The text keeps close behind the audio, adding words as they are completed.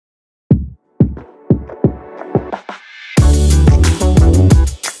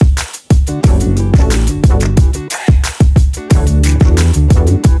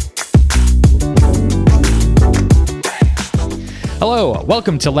Hello,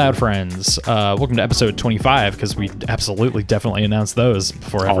 welcome to Loud Friends. Welcome to episode 25, because we absolutely definitely announce those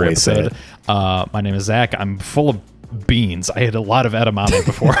before every Always say episode. My name is Zach. I'm full of beans. I had a lot of edamame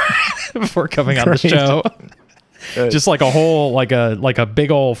before before coming on the show. Just like a whole, like a big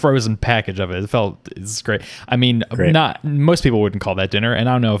old frozen package of it. It's great. I mean, not most people wouldn't call that dinner, and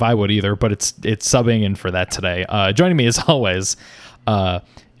I don't know if I would either. But it's subbing in for that today. Joining me as always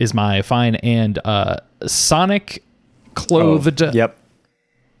is my fine and Sonic clothed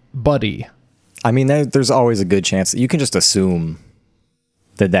buddy. I mean, there's always a good chance. You can just assume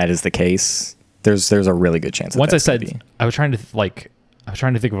that is the case. There's a really good chance. Once I said, I was trying to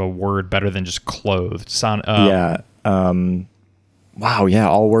think of a word better than just clothed. Wow. Yeah.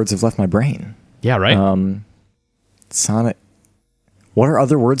 All words have left my brain. Yeah. Right. Sonic. What are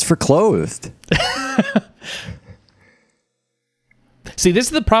other words for clothed? See, this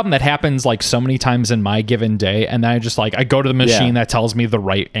is the problem that happens like so many times in my given day, and then I go to the machine that tells me the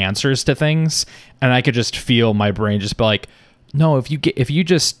right answers to things, and I could just feel my brain just be like, no, if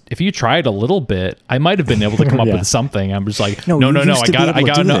you tried a little bit, I might have been able to come up with something. I'm just like, no,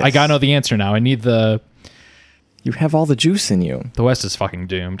 I gotta know the answer now. I need You have all the juice in you. The West is fucking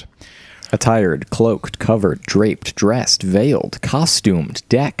doomed. Attired, cloaked, covered, draped, dressed, veiled, costumed,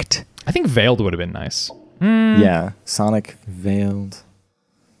 decked. I think veiled would have been nice. Yeah, Sonic, veiled,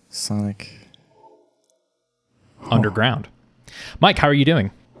 Sonic. Underground. Mike, how are you doing?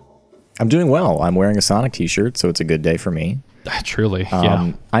 I'm doing well. I'm wearing a Sonic t-shirt, so it's a good day for me. Truly,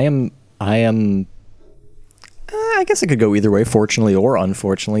 yeah. I am. I guess it could go either way. Fortunately or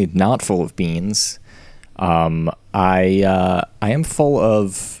unfortunately, not full of beans. I am full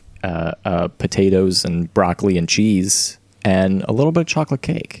of potatoes and broccoli and cheese and a little bit of chocolate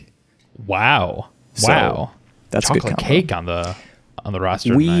cake. Wow. That's chocolate a good cake on the roster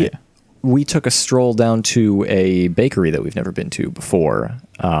tonight. We took a stroll down to a bakery that we've never been to before.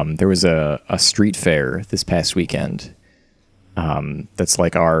 There was a street fair this past weekend. That's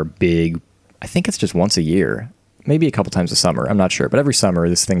like our big, I think it's just once a year, maybe a couple times a summer. I'm not sure, but every summer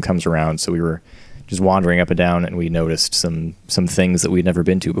this thing comes around. So we were just wandering up and down, and we noticed some things that we'd never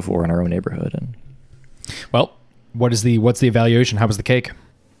been to before in our own neighborhood. And well, what's the evaluation? How was the cake?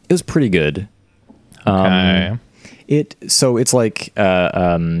 It was pretty good. Okay. It's like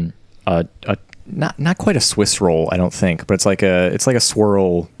not quite a Swiss roll, I don't think, but it's like a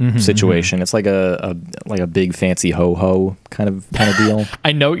swirl situation. It's like a big fancy ho kind of deal.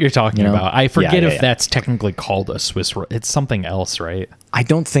 I know what you're talking about. I forget if that's technically called a Swiss roll. It's something else, right? I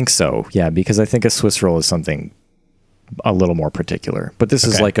don't think so. Yeah, because I think a Swiss roll is something a little more particular. But this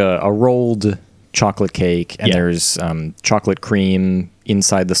is like a rolled chocolate cake, and there's chocolate cream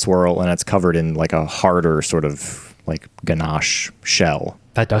inside the swirl, and it's covered in like a harder sort of like ganache shell.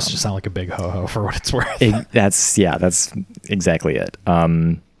 That does just sound like a big ho-ho for what it's worth. That's exactly it.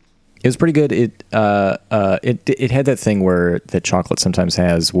 It was pretty good. It had that thing that chocolate sometimes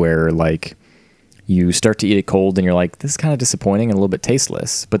has, where like you start to eat it cold and you're like, this is kind of disappointing and a little bit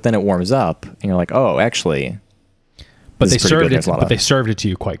tasteless, but then it warms up and you're like, oh, actually. But they served it to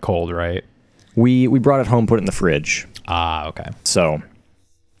you quite cold, right? We brought it home, put it in the fridge. Ah, okay. So,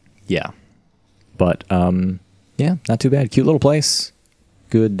 yeah. But not too bad. Cute little place.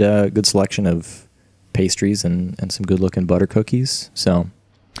 Good selection of pastries and some good looking butter cookies. So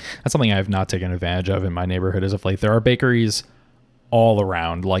that's something I have not taken advantage of in my neighborhood as of late. There are bakeries all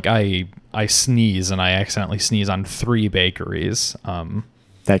around. Like I sneeze and I accidentally sneeze on 3 bakeries.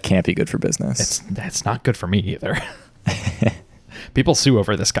 That can't be good for business. That's not good for me either. People sue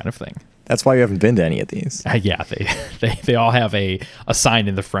over this kind of thing. That's why you haven't been to any of these. Yeah, they all have a sign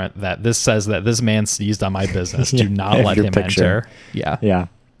in the front that this says that this man sneezed on my business. Do not let him enter. Yeah.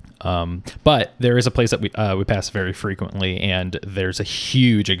 But there is a place that we pass very frequently, and there's a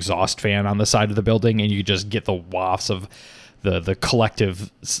huge exhaust fan on the side of the building, and you just get the wafts of the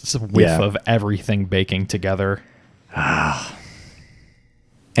collective whiff of everything baking together.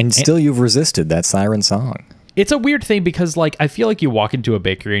 And still you've resisted that siren song. It's a weird thing because, like, I feel like you walk into a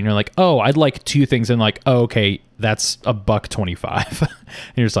bakery and you're like, oh, I'd like 2 things. And like, oh, okay, that's $1.25. And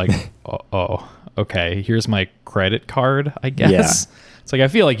you're just like, oh, okay, here's my credit card, I guess. Yeah. It's like, I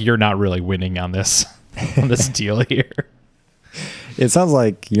feel like you're not really winning on this deal here. It sounds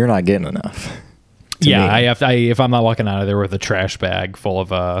like you're not getting enough. Yeah, if I'm not walking out of there with a trash bag full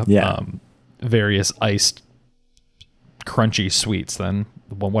of various iced crunchy sweets, then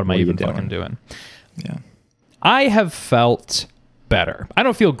what am I even fucking doing? Yeah. I have felt better. I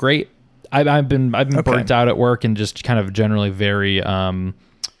don't feel great. I've been burnt out at work and just kind of generally very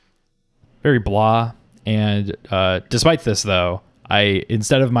blah. And despite this, though,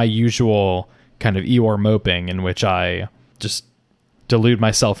 instead of my usual kind of Eeyore moping in which I just delude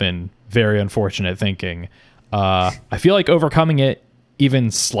myself in very unfortunate thinking. I feel like overcoming it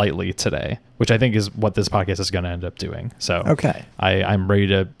even slightly today, which I think is what this podcast is going to end up doing. So okay, I'm ready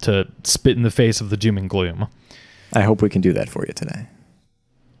to spit in the face of the doom and gloom. I hope we can do that for you today.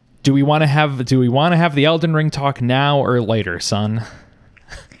 Do we want to have the Elden Ring talk now or later, son?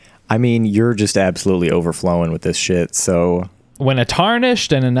 I mean, you're just absolutely overflowing with this shit, so... When a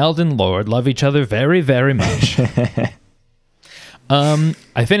Tarnished and an Elden Lord love each other very, very much.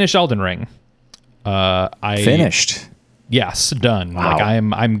 I finished Elden Ring. Finished? Yes, done. Wow. Like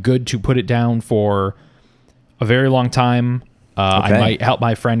I'm good to put it down for a very long time. I might help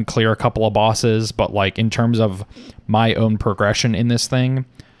my friend clear a couple of bosses, but like in terms of my own progression in this thing,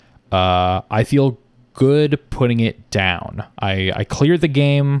 I feel good putting it down. I cleared the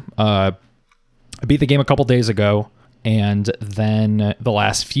game. I beat the game a couple days ago, and then the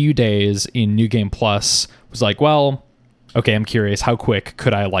last few days in New Game Plus was like, well, okay, I'm curious, how quick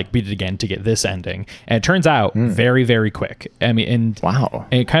could I like beat it again to get this ending? And it turns out very, very quick. I mean, and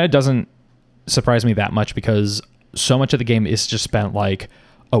it kind of doesn't surprise me that much because so much of the game is just spent like,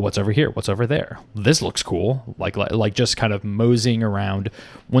 oh, what's over here? What's over there? This looks cool. Like just kind of moseying around.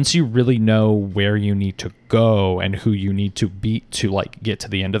 Once you really know where you need to go and who you need to beat to like get to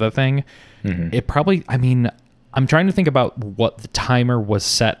the end of the thing, it probably, I mean, I'm trying to think about what the timer was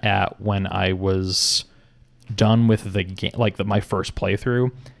set at when I was done with the game, like my first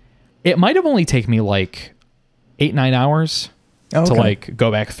playthrough. It might have only taken me like 8-9 hours to like go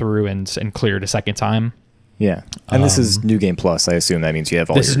back through and clear it a second time. Yeah. And this is New Game Plus. I assume that means you have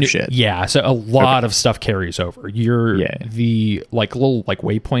all your shit. Yeah. So a lot of stuff carries over. The like little like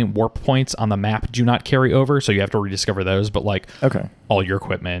waypoint warp points on the map do not carry over. So you have to rediscover those. But like all your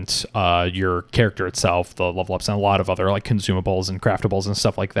equipment, your character itself, the level ups, and a lot of other like consumables and craftables and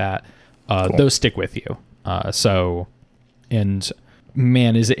stuff like that, those stick with you. So, and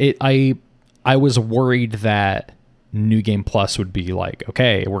man, I was worried that New Game Plus would be like,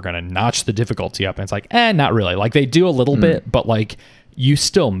 okay, we're going to notch the difficulty up. And it's like, not really. Like they do a little bit, but like you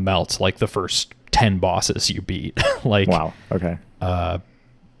still melt like the first 10 bosses you beat. Like, wow. Okay.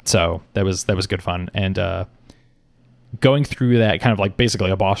 So that was good fun. And, going through that kind of like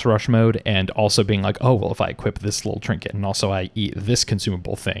basically a boss rush mode and also being like, oh, well, if I equip this little trinket and also I eat this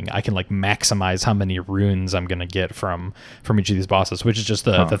consumable thing, I can like maximize how many runes I'm going to get from each of these bosses, which is just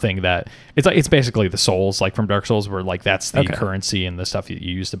the thing that it's basically the souls, like from Dark Souls, where like that's the currency and the stuff you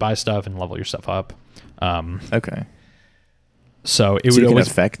use to buy stuff and level your stuff up. So it would always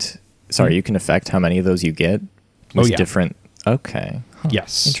affect, you can affect how many of those you get with different. Okay.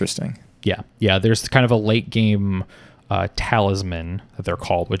 Yes. Interesting. Yeah. There's kind of a late game talisman that they're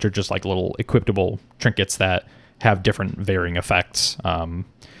called, which are just like little equipable trinkets that have different varying effects. Some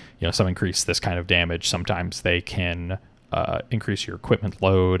increase this kind of damage. Sometimes they can increase your equipment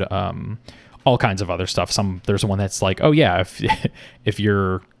load. All kinds of other stuff. There's one that's like, oh yeah, if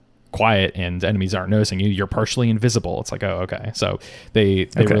you're quiet and enemies aren't noticing you, you're partially invisible. It's like, oh, okay. So they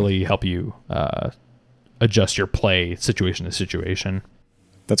really help you adjust your play situation to situation.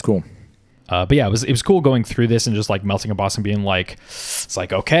 That's cool. But yeah, it was cool going through this and just like melting a boss and being like, it's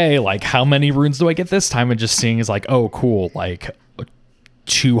like, okay, like how many runes do I get this time? And just seeing is like, oh, cool. Like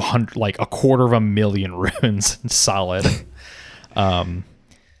 200, like 250,000 runes. Solid.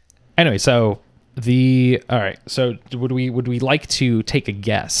 Anyway, so all right. So would we like to take a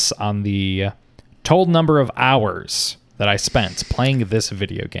guess on the total number of hours that I spent playing this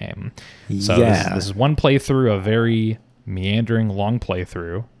video game? So this is one playthrough, a very meandering long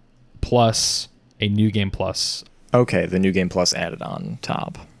playthrough, plus a New Game Plus. Okay, the New Game Plus added on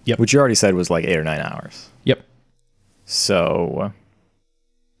top. Yep. Which you already said was like 8 or 9 hours. Yep. So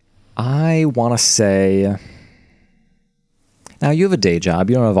I want to say, now you have a day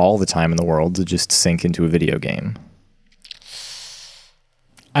job. You don't have all the time in the world to just sink into a video game.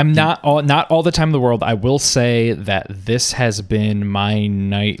 I'm not all the time in the world. I will say that this has been my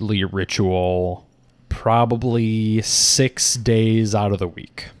nightly ritual probably 6 days out of the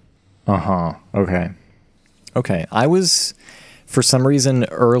week. Okay. I was, for some reason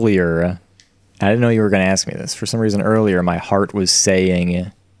earlier, I didn't know you were going to ask me this. For some reason earlier, my heart was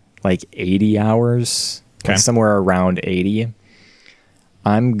saying like 80 hours, like somewhere around 80.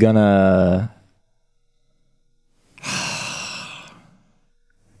 I'm gonna...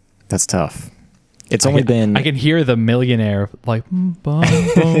 That's tough. It's only been... I can hear the millionaire like... Bum, bum,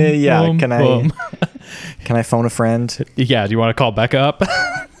 yeah, bum, can I phone a friend? Yeah, do you want to call Becca up?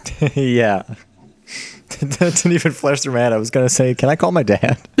 Yeah. That didn't even flash through my head. I was going to say, can I call my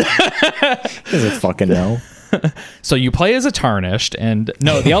dad? He doesn't fucking know. So you play as a Tarnished, and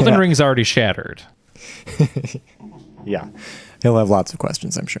no, the Elden Ring's already shattered. Yeah. He'll have lots of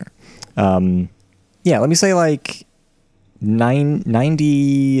questions, I'm sure. Yeah, let me say like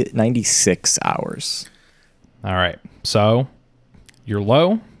 96 hours. All right. So you're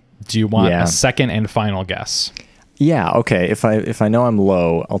low. Do you want Yeah. a second and final guess? Yeah, okay. If I know I'm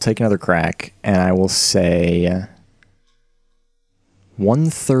low, I'll take another crack, and I will say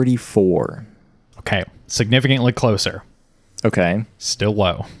 134. Okay. Significantly closer. Okay. Still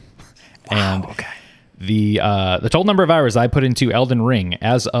low. And okay. the total number of hours I put into Elden Ring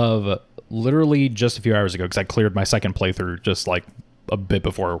as of literally just a few hours ago, because I cleared my second playthrough just like a bit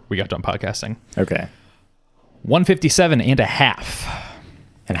before we got done podcasting. Okay. 157 and a half.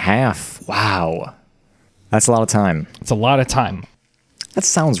 And half. Wow. That's a lot of time. It's a lot of time. That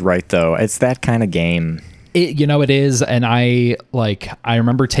sounds right, though. It's that kind of game. It is, and I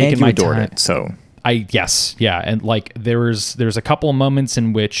remember taking And you my adored time. it, so... Yes, yeah, and like there's a couple of moments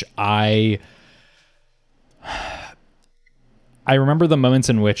in which I remember the moments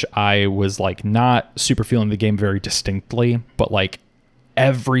in which I was like not super feeling the game very distinctly, but like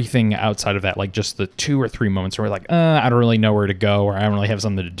everything outside of that, like just the 2 or 3 moments where like, I don't really know where to go, or I don't really have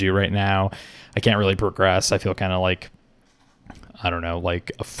something to do right now. I can't really progress. I feel kind of like, I don't know,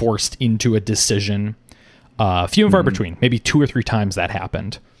 like forced into a decision. Few and far between. Maybe 2 or 3 times that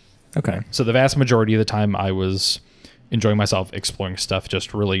happened. Okay. So the vast majority of the time I was enjoying myself, exploring stuff,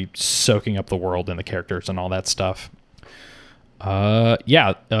 just really soaking up the world and the characters and all that stuff.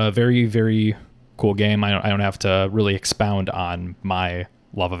 Very, very cool game. I don't have to really expound on my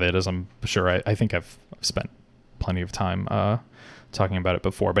love of it, as I'm sure I think I've spent plenty of time talking about it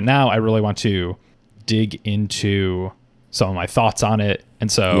before. But now I really want to dig into some of my thoughts on it.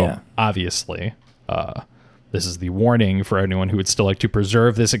 And so obviously, this is the warning for anyone who would still like to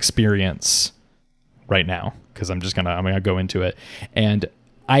preserve this experience right now, because I'm gonna go into it. And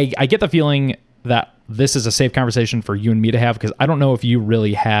I get the feeling that this is a safe conversation for you and me to have, because I don't know if you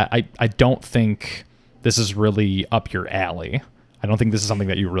really I don't think this is really up your alley. I don't think this is something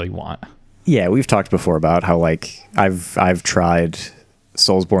that you really want. Yeah, we've talked before about how like I've tried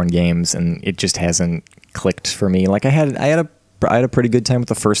Soulsborne games and it just hasn't clicked for me. Like I had a pretty good time with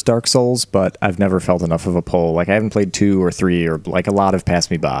the first Dark Souls, but I've never felt enough of a pull. Like I haven't played 2 or 3, or like a lot have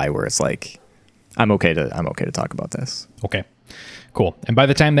passed me by where it's like I'm okay to talk about this. Okay, cool. And by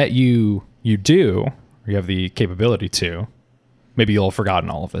the time that you do, or you have the capability to, maybe you'll have forgotten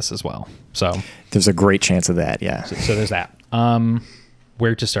all of this as well. So there's a great chance of that. Yeah. So there's that.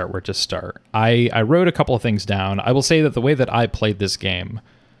 Where to start? I wrote a couple of things down. I will say that the way that I played this game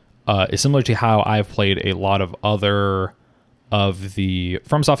is similar to how I've played a lot of other of the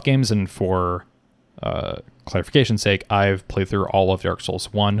FromSoft games, and for clarification's sake, I've played through all of Dark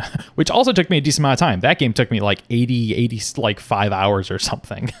Souls 1, which also took me a decent amount of time. That game took me like 5 hours or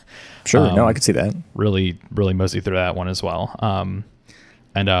something. Sure, no, I could see that. Really mosey through that one as well. And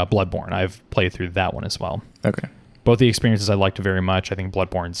Bloodborne, I've played through that one as well. Okay. Both the experiences I liked very much. I think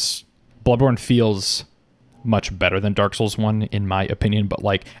Bloodborne feels much better than Dark Souls 1 in my opinion, but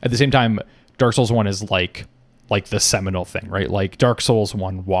like at the same time, Dark Souls 1 is like the seminal thing, right? Like Dark Souls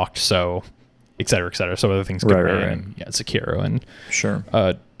 1 walked so, et cetera, et cetera. So other things could and Sekiro and sure,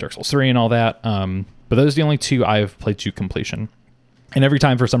 Dark Souls 3 and all that. But those are the only 2 I've played to completion. And every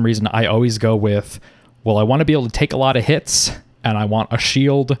time, for some reason, I always go with, well, I want to be able to take a lot of hits, and I want a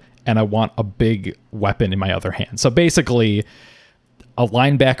shield, and I want a big weapon in my other hand. So basically, a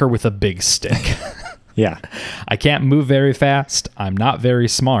linebacker with a big stick. Yeah. I can't move very fast. I'm not very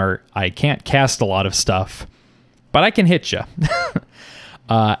smart. I can't cast a lot of stuff, but I can hit you.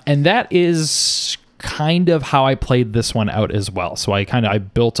 And that is kind of how I played this one out as well. So I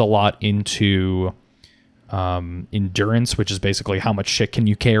built a lot into endurance, which is basically how much shit can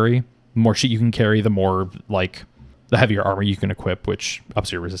you carry. The more shit you can carry, the more like the heavier armor you can equip, which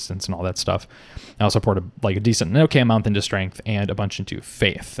ups your resistance and all that stuff. I also poured a decent amount into strength and a bunch into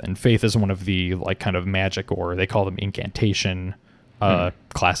faith. And faith is one of the like kind of magic, or they call them incantation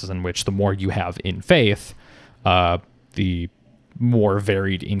classes, in which the more you have in faith, the more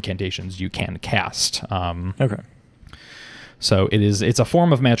varied incantations you can cast. Okay. So it's a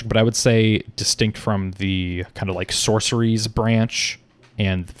form of magic, but I would say distinct from the kind of like sorceries branch.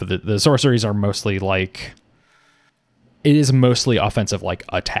 And for the sorceries are mostly like, it is mostly offensive, like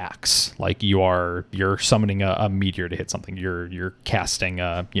attacks. Like you're summoning a meteor to hit something. You're casting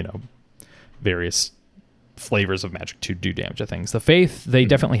various flavors of magic to do damage to things. The faith, they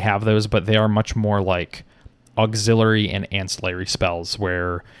definitely have those, but they are much more like auxiliary and ancillary spells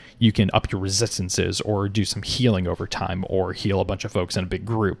where you can up your resistances or do some healing over time or heal a bunch of folks in a big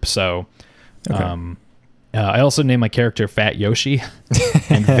group. So I also named my character Fat Yoshi.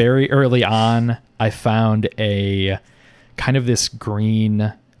 And very early on, I found a kind of this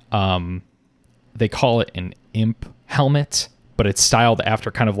green, they call it an imp helmet, but it's styled after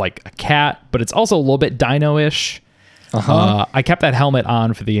kind of like a cat, but it's also a little bit dino-ish. I kept that helmet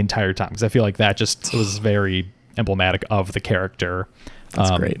on for the entire time because I feel like that just was very emblematic of the character.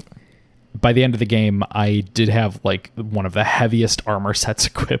 That's great. By the end of the game, I did have like one of the heaviest armor sets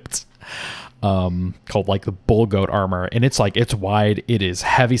equipped, called like the bull goat armor, and it's like, it's wide, it is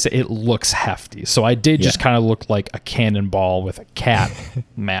heavy, so it looks hefty. So I did just kind of look like a cannonball with a cat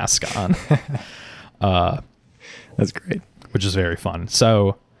mask on. That's great. Which is very fun.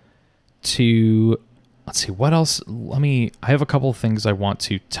 So let's see what else. I have a couple of things I want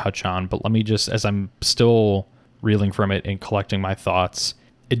to touch on, but let me just, as I'm still reeling from it and collecting my thoughts,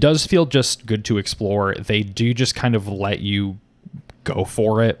 it does feel just good to explore. They do just kind of let you go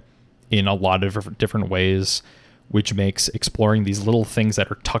for it in a lot of different ways, which makes exploring these little things that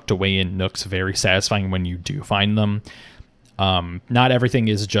are tucked away in nooks very satisfying when you do find them. Not everything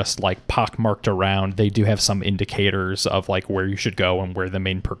is just like pockmarked around. They do have some indicators of like where you should go and where the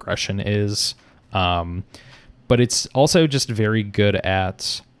main progression is. But it's also just very good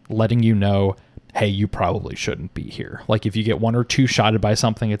at letting you know, hey, you probably shouldn't be here. Like if you get one or two shotted by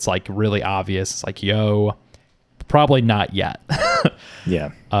something, it's like really obvious. It's like, yo, probably not yet.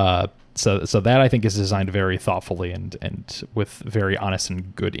 Yeah. So that I think is designed very thoughtfully and with very honest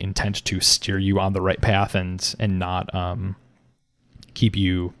and good intent to steer you on the right path and not keep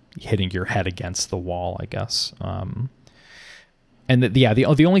you hitting your head against the wall, I guess. And the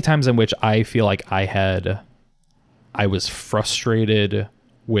only times in which I feel like I was frustrated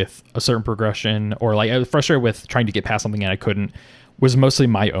with a certain progression, or like I was frustrated with trying to get past something and I couldn't, was mostly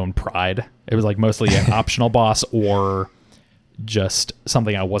my own pride. It was like mostly an optional boss or just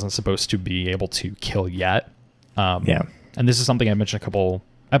something I wasn't supposed to be able to kill yet. And this is something I mentioned a couple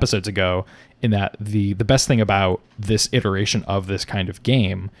episodes ago, in that the best thing about this iteration of this kind of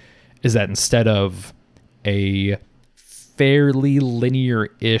game is that instead of a fairly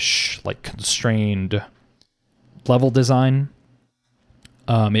linear-ish, like constrained level design,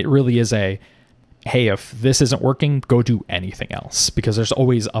 it really is a, hey, if this isn't working, go do anything else, because there's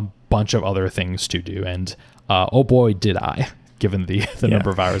always a bunch of other things to do. And oh boy, did I, given the number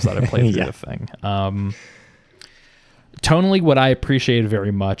of hours that I played through the thing. Tonally, what I appreciated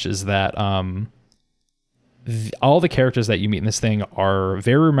very much is that all the characters that you meet in this thing are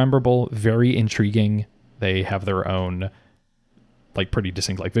very memorable, very intriguing. They have their own like pretty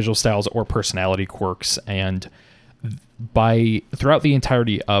distinct like visual styles or personality quirks, and throughout the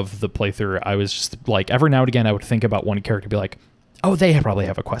entirety of the playthrough, I was just like, every now and again I would think about one character, be like, oh, they probably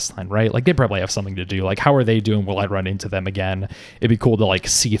have a quest line, right? Like they probably have something to do. Like, how are they doing? Will I run into them again? It'd be cool to like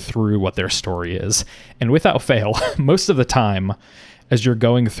see through what their story is. And without fail, most of the time as you're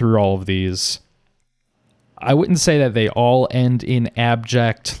going through all of these, I wouldn't say that they all end in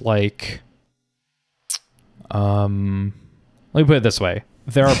abject, like, let me put it this way.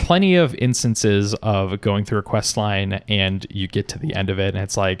 There are plenty of instances of going through a quest line and you get to the end of it and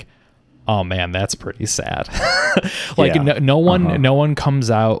it's like, oh man, that's pretty sad. Like no one comes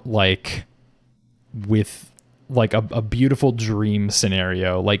out like with like a beautiful dream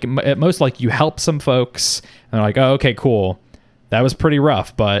scenario. Like at most, like you help some folks and they're like, oh, okay, cool. That was pretty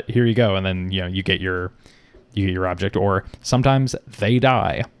rough, but here you go. And then, you get your object, or sometimes they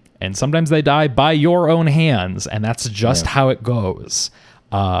die, and sometimes they die by your own hands. And that's just how it goes.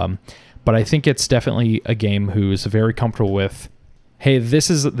 But I think it's definitely a game who's very comfortable with, hey, this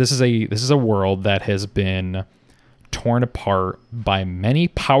is a world that has been torn apart by many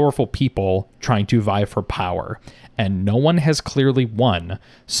powerful people trying to vie for power, and no one has clearly won.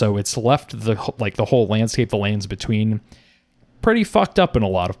 So it's left the whole landscape, the lands between, pretty fucked up in a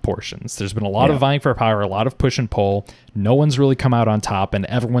lot of portions. There's been a lot of vying for power, a lot of push and pull. No one's really come out on top, and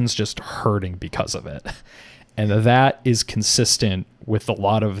everyone's just hurting because of it. And that is consistent with a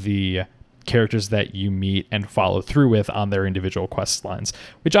lot of the characters that you meet and follow through with on their individual quest lines,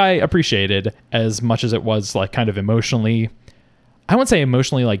 which I appreciated, as much as it was like kind of emotionally, I wouldn't say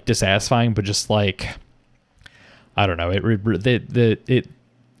emotionally like dissatisfying, but just like, I don't know, it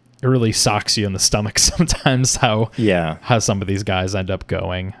really socks you in the stomach sometimes how some of these guys end up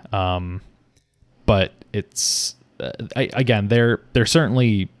going. But it's again, they're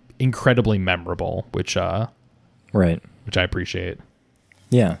certainly incredibly memorable, which I appreciate.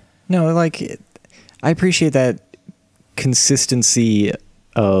 Yeah. No, like I appreciate that consistency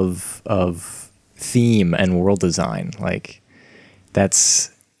of theme and world design. Like that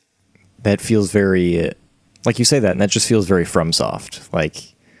feels very, like you say that, and that just feels very FromSoft.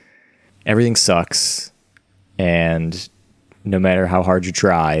 Like everything sucks, and no matter how hard you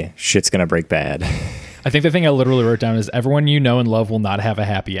try, shit's gonna break bad. I think the thing I literally wrote down is everyone you know and love will not have a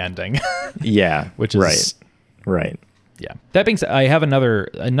happy ending. Yeah. Which is right. Yeah. That being said, I have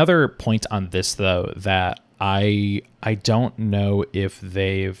another point on this though, that I don't know if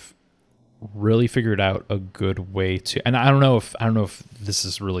they've really figured out a good way to, and I don't know if this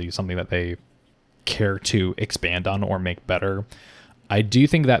is really something that they care to expand on or make better. I do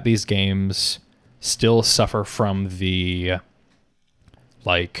think that these games still suffer from the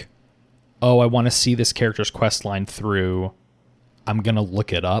like, oh, I want to see this character's quest line through, I'm gonna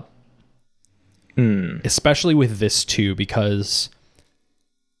look it up. Especially with this too, because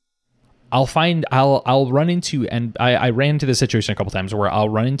I'll run into, and I ran into this situation a couple times where I'll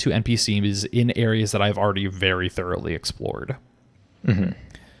run into NPCs in areas that I've already very thoroughly explored.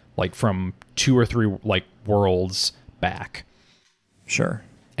 Like from 2 or 3 like worlds back. Sure.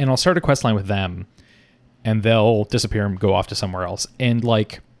 And I'll start a quest line with them and they'll disappear and go off to somewhere else. And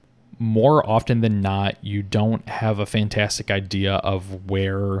like more often than not, you don't have a fantastic idea of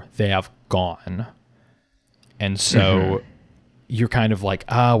where they have gone. And so you're kind of like,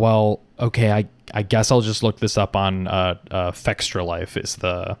 well, okay, I guess I'll just look this up on Fextra Life is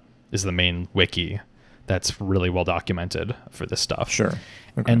the main wiki that's really well documented for this stuff. Sure.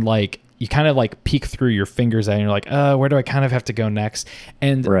 Okay. And like you kind of like peek through your fingers and you're like, where do I kind of have to go next?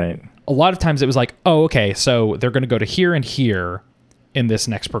 And a lot of times it was like, oh, okay, so they're going to go to here and here in this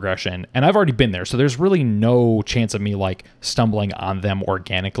next progression. And I've already been there. So there's really no chance of me like stumbling on them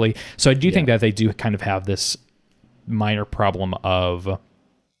organically. So I do think that they do kind of have this minor problem of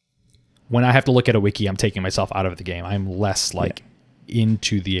when I have to look at a wiki, I'm taking myself out of the game. I'm less like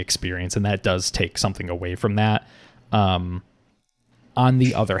into the experience. And that does take something away from that. On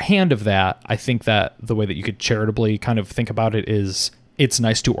the other hand of that, I think that the way that you could charitably kind of think about it is it's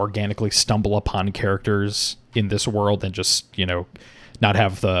nice to organically stumble upon characters in this world and just, you know, not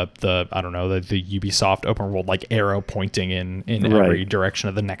have the I don't know, the Ubisoft open world like arrow pointing in every direction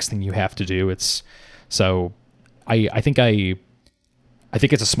of the next thing you have to do. It's so I think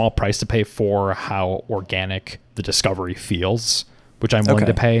it's a small price to pay for how organic the discovery feels, which I'm willing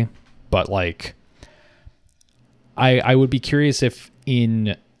to pay. But like I would be curious if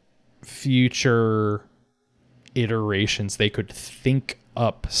in future iterations they could think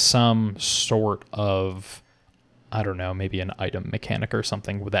up some sort of, I don't know, maybe an item mechanic or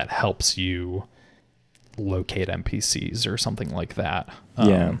something that helps you locate NPCs or something like that.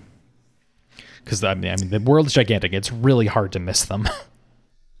 Because I mean the world's gigantic. It's really hard to miss them.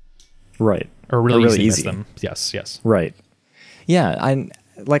 Right. Or really easy to miss them. Yes. Right. Yeah, I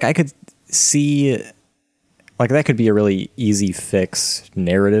could see like that could be a really easy fix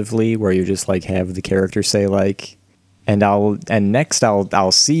narratively where you just like have the character say like, next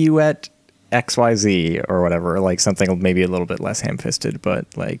I'll see you at XYZ or whatever, like something maybe a little bit less ham-fisted,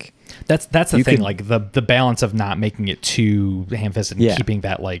 but like that's the thing, like the balance of not making it too ham-fisted and keeping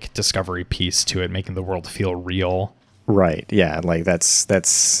that like discovery piece to it, making the world feel real. Right. Yeah. Like it's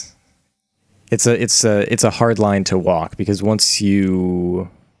a hard line to walk because once you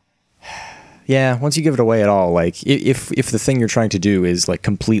give it away at all, like if the thing you're trying to do is like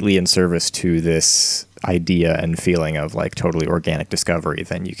completely in service to this idea and feeling of like totally organic discovery,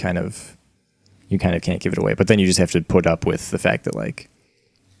 then you kind of can't give it away. But then you just have to put up with the fact that like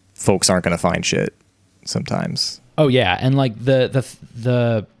folks aren't going to find shit sometimes. Oh yeah. And like I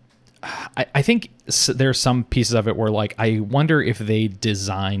think there's some pieces of it where like, I wonder if they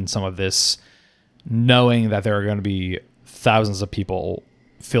design some of this knowing that there are going to be thousands of people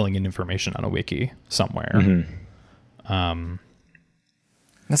filling in information on a wiki somewhere.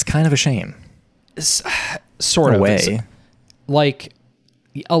 That's kind of a shame. Sort of. Way. Like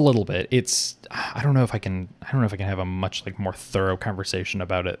a little bit. It's I don't know if I can have a much like more thorough conversation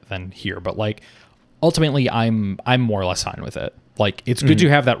about it than here, but like ultimately I'm more or less fine with it. Like it's good to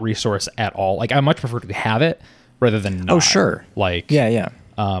have that resource at all. Like I much prefer to have it rather than not. Oh sure. Like yeah.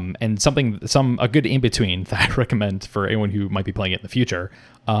 And a good in between that I recommend for anyone who might be playing it in the future.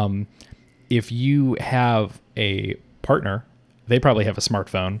 If you have a partner, they probably have a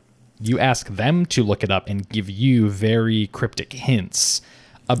smartphone. You ask them to look it up and give you very cryptic hints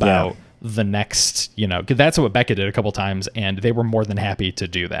about the next, you know, 'cause that's what Becca did a couple times, and they were more than happy to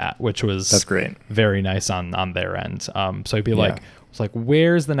do that, which was that's great, very nice on their end. So it'd be like, it's like,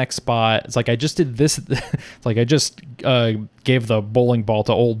 where's the next spot? It's like, I just did this. It's like, I just gave the bowling ball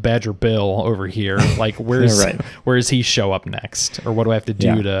to old Badger Bill over here. Like, where's where's he show up next? Or what do I have to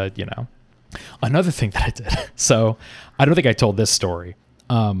do to, you know? Another thing that I did. So I don't think I told this story.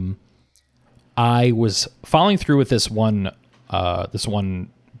 I was following through with this one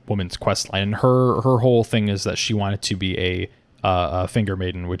woman's quest line, and her whole thing is that she wanted to be a finger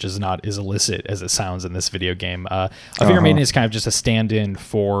maiden, which is not as illicit as it sounds in this video game. A finger maiden is kind of just a stand-in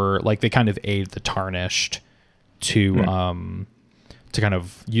for, like, they kind of aid the tarnished to kind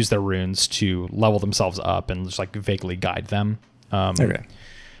of use their runes to level themselves up and just like vaguely guide them. Okay.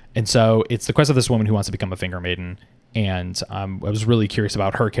 And so it's the quest of this woman who wants to become a finger maiden. And I was really curious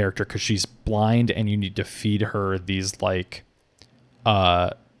about her character because she's blind, and you need to feed her these like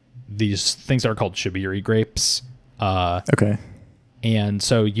these things that are called shibiri grapes. Okay. And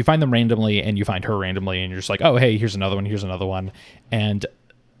so you find them randomly, and you find her randomly, and you're just like, oh, hey, here's another one, here's another one. And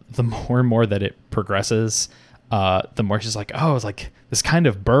the more and more that it progresses, the more she's like, oh, it's like this kind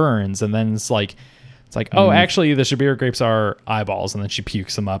of burns. And then it's like, oh, actually, the shibiri grapes are eyeballs. And then she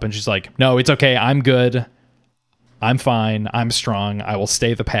pukes them up, and she's like, no, it's okay. I'm good. I'm fine. I'm strong. I will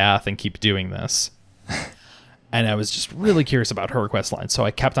stay the path and keep doing this. And I was just really curious about her quest line. So I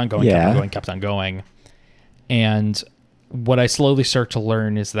kept on going, kept on going. And what I slowly start to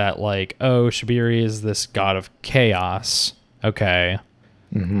learn is that, like, oh, Shibiri is this god of chaos. Okay.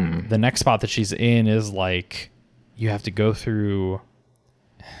 Mm-hmm. The next spot that she's in is like, you have to go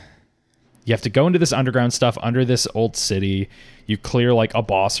into this underground stuff under this old city. You clear like a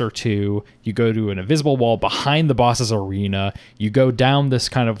boss or two. You go to an invisible wall behind the boss's arena. You go down this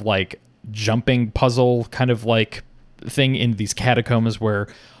kind of like jumping puzzle kind of like thing in these catacombs where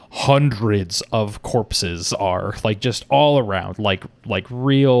hundreds of corpses are like just all around, like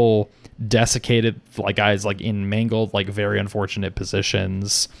real desiccated, like guys like in mangled, like very unfortunate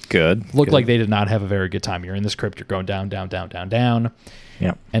positions. Look like they did not have a very good time. You're in this crypt. You're going down, down, down, down, down.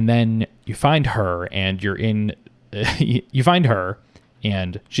 Yeah. And then you find her, and you find her,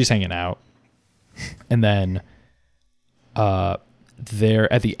 and she's hanging out. And then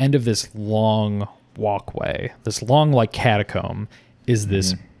there at the end of this long walkway, this long like catacomb, is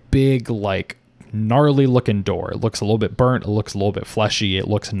this big like gnarly looking door. It looks a little bit burnt. It looks a little bit fleshy. It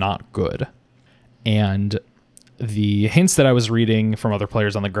looks not good. And the hints that I was reading from other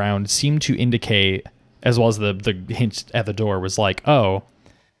players on the ground seemed to indicate, as well as the hint at the door was like, oh,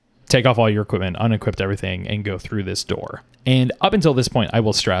 take off all your equipment, unequip everything, and go through this door. And up until this point, I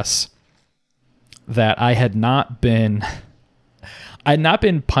will stress that I had not been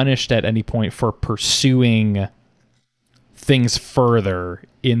punished at any point for pursuing things further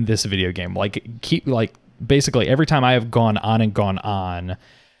in this video game. Basically every time I have gone on,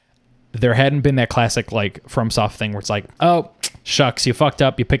 there hadn't been that classic like FromSoft thing where it's like, oh, shucks, you fucked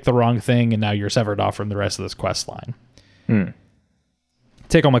up, you picked the wrong thing, and now you're severed off from the rest of this quest line.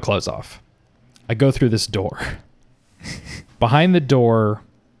 Take all my clothes off. I go through this door. Behind the door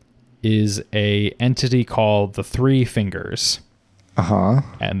is a entity called the Three Fingers.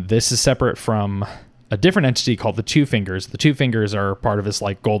 And this is separate from a different entity called the Two Fingers. The Two Fingers are part of this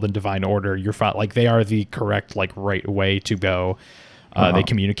like golden divine order. Like they are the correct like right way to go. They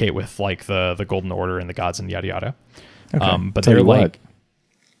communicate with like the golden order and the gods and yada yada. Okay. But they're like,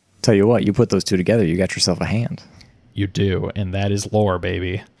 tell you what, you put those two together, you got yourself a hand. You do, and that is lore,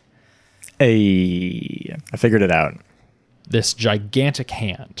 baby. Hey, I figured it out. This gigantic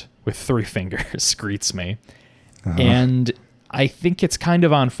hand with 3 fingers greets me, and I think it's kind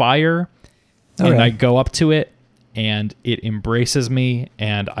of on fire. And I go up to it, and it embraces me,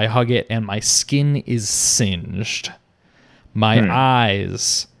 and I hug it, and my skin is singed. My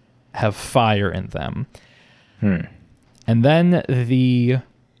eyes have fire in them. And then the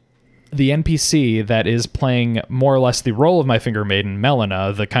NPC that is playing more or less the role of my finger maiden,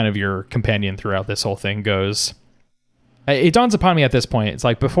 Melina, the kind of your companion throughout this whole thing, goes... It dawns upon me at this point. It's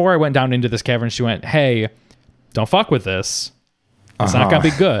like, before I went down into this cavern, she went, hey, don't fuck with this. It's not going to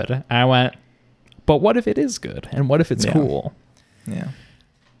be good. And I went, but what if it is good? And what if it's cool? Yeah.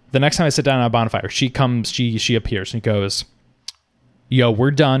 The next time I sit down on a bonfire, she appears and goes, yo, we're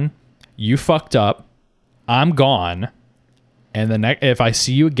done. You fucked up. I'm gone. And if I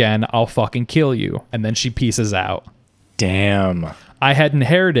see you again, I'll fucking kill you. And then she pieces out. Damn. I had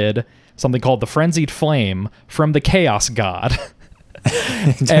inherited something called the Frenzied Flame from the Chaos God.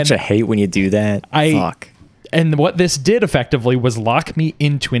 Don't you hate when you do that? Fuck. And what this did effectively was lock me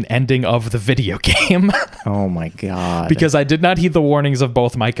into an ending of the video game. Oh my God. Because I did not heed the warnings of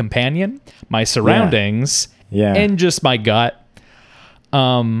both my companion, my surroundings, and just my gut.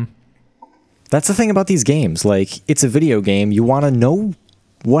 That's the thing about these games. Like, it's a video game. You want to know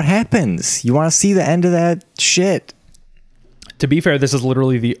what happens. You want to see the end of that shit. To be fair, this is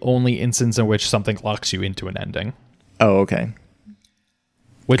literally the only instance in which something locks you into an ending. Oh, okay.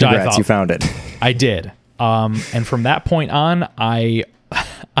 Which Congrats, I thought you found it. I did. And from that point on, I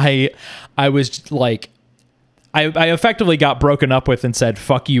was like, I effectively got broken up with and said,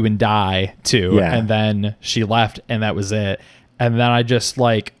 fuck you and die too. Yeah. And then she left, and that was it. and then I just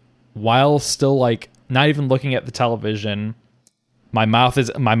like, while still like not even looking at the television, my mouth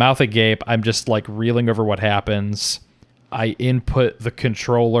agape. I'm just like reeling over what happens. I input the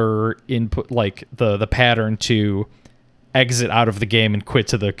controller like the pattern to exit out of the game and quit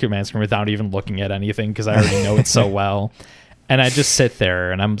to the command screen without even looking at anything because I already know it so well. And I just sit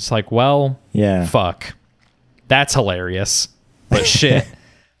there and I'm just like, well, yeah, fuck, that's hilarious, but shit.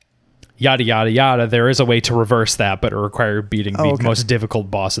 Yada yada yada. There is a way to reverse that, but it required beating the most difficult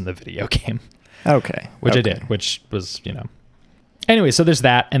boss in the video game. Okay. Which I did, which was, Anyway, so there's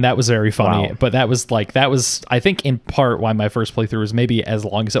that, and that was very funny. Wow. But that was I think in part why my first playthrough was maybe as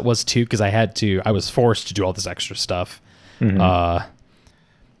long as it was too, because I was forced to do all this extra stuff. Mm-hmm.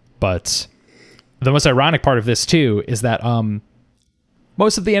 But the most ironic part of this too is that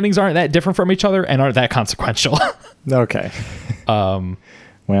most of the endings aren't that different from each other and aren't that consequential. Okay.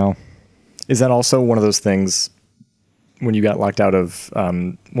 Well, is that also one of those things when you got locked out of,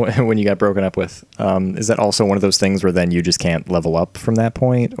 when you got broken up with, is that also one of those things where then you just can't level up from that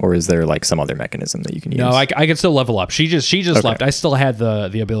point? Or is there like some other mechanism that you can use? No, I can still level up. She just left. I still had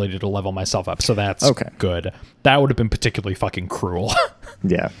the ability to level myself up. So that's good. That would have been particularly fucking cruel.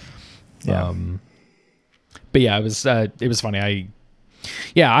 Yeah. Yeah. But yeah, it was funny. I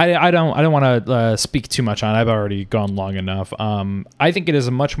don't want to speak too much on it. I've already gone long enough. I think it is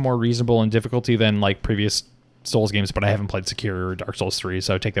a much more reasonable in difficulty than like previous Souls games, but I haven't played Sekiro or Dark Souls 3,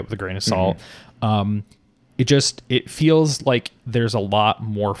 so take that with a grain of salt. Mm-hmm. It feels like there's a lot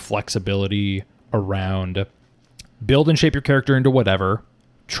more flexibility around build and shape your character into whatever,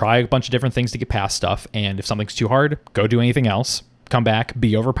 try a bunch of different things to get past stuff, and if something's too hard, go do anything else, come back,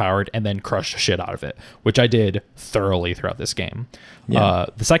 be overpowered, and then crush the shit out of it, which I did thoroughly throughout this game. Yeah.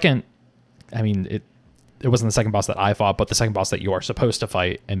 The second, it wasn't the second boss that I fought, but the second boss that you are supposed to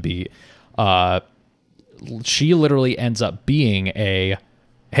fight and beat, she literally ends up being hey,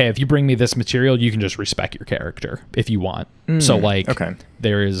 if you bring me this material, you can just respec your character if you want. So like,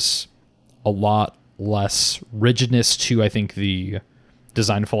 there is a lot less rigidness to, I think, the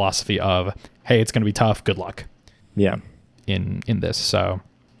design philosophy of, hey, it's going to be tough. Good luck. Yeah. In this. So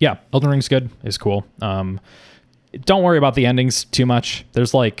yeah, Elden Ring's good. It's cool. Don't worry about the endings too much.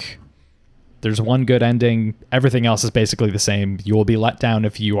 There's one good ending. Everything else is basically the same. You will be let down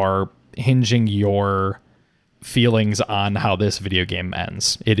if you are hinging your feelings on how this video game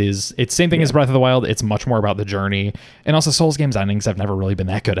ends. It's same thing as Breath of the Wild. It's much more about the journey, and also Souls games endings have never really been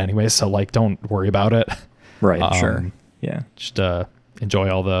that good anyway, so like don't worry about it. Right. Sure. Yeah, just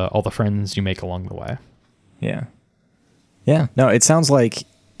enjoy all the friends you make along the way. Yeah. No, it sounds like,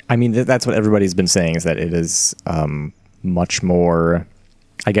 that's what everybody's been saying, is that it is much more,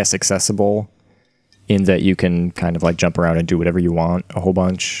 I guess, accessible in that you can kind of like jump around and do whatever you want a whole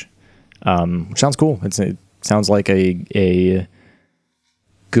bunch, which sounds cool. It sounds like a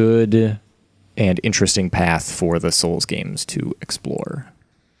good and interesting path for the Souls games to explore.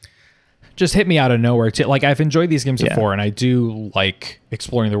 Just hit me out of nowhere too. Like, I've enjoyed these games before, and I do like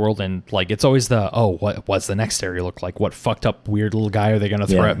exploring the world, and like it's always what's the next area look like? What fucked up weird little guy are they gonna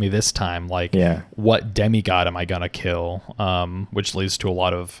throw at me this time? Like, what demigod am I gonna kill? Which leads to a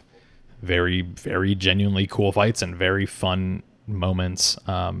lot of very, very genuinely cool fights and very fun moments.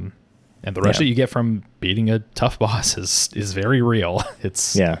 And the rush that you get from beating a tough boss is very real.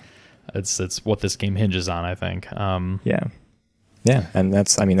 It's what this game hinges on, I think. Yeah, and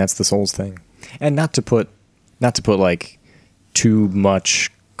that's the Souls thing. And not to put like too much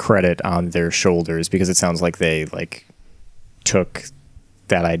credit on their shoulders, because it sounds like they like took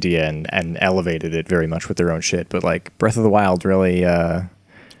that idea and elevated it very much with their own shit. But like Breath of the Wild really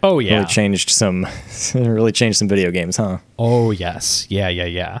really changed some video games, huh? Oh yes.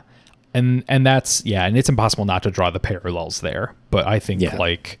 Yeah. And that's and it's impossible not to draw the parallels there. But I think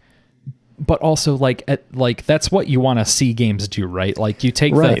but also that's what you want to see games do, right? Like you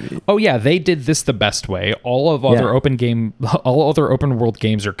take they did this the best way. All other open world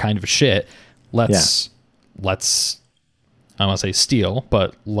games are kind of shit. Let's I don't want to say steal,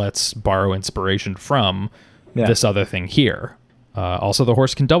 but let's borrow inspiration from this other thing here. Also, the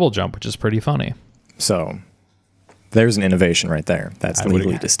horse can double jump, which is pretty funny. So there's an innovation right there. That's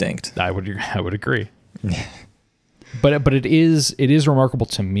legally distinct. I would agree. But it is remarkable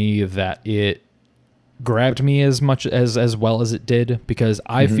to me that it grabbed me as much as well as it did, because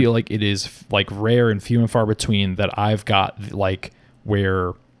I feel like it is like rare and few and far between that I've got like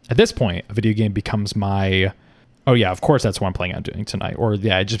where at this point a video game becomes my of course that's what I'm planning on doing tonight, or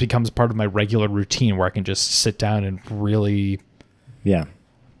it just becomes part of my regular routine where I can just sit down and really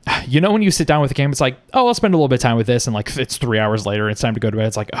when you sit down with a game, it's like, oh, I'll spend a little bit of time with this, and like it's 3 hours later, it's time to go to bed.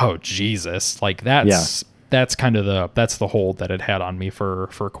 It's like, oh Jesus, like that's that's kind of that's the hold that it had on me for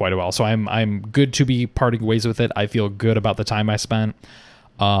quite a while. So I'm good to be parting ways with it. I feel good about the time I spent.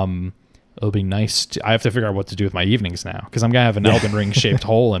 It'll be nice. I have to figure out what to do with my evenings now, because I'm gonna have an Elden Ring shaped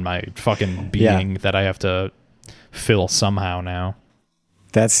hole in my fucking being that I have to fill somehow now.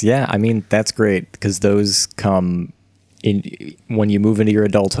 That's great, because those come in when you move into your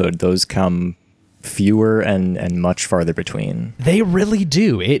adulthood. Those come fewer and much farther between. They really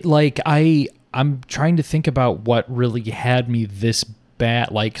do. It like I'm trying to think about what really had me this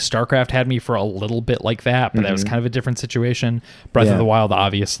bad. Like StarCraft had me for a little bit like that, but that was kind of a different situation. Breath of the Wild,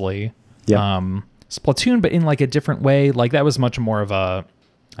 obviously. Yeah. Splatoon, but in like a different way. Like that was much more of a,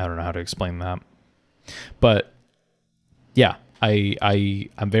 I don't know how to explain that, but yeah,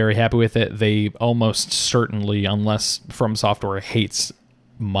 I'm very happy with it. They almost certainly, unless From Software hates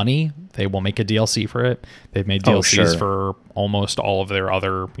money, they will make a DLC for it. They've made DLCs for almost all of their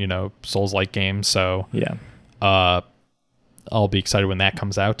other, Souls-like games. So yeah, I'll be excited when that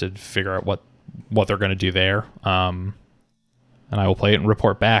comes out to figure out what they're going to do there. And I will play it and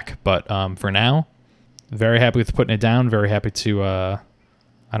report back. But for now, very happy with putting it down. Very happy to,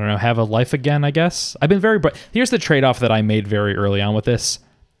 have a life again, I guess. I've been here's the trade-off that I made very early on with this.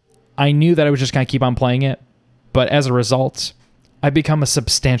 I knew that I was just going to keep on playing it. But as a result, I become a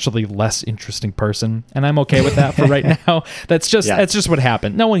substantially less interesting person. And I'm okay with that for right now. That's just what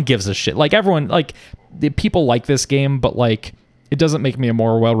happened. No one gives a shit. Like everyone, like the people like this game, but like, it doesn't make me a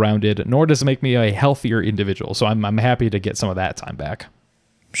more well-rounded, nor does it make me a healthier individual. So I'm happy to get some of that time back.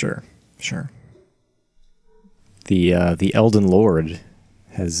 Sure. The Elden Lord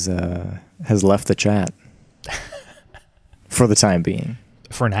has left the chat for the time being.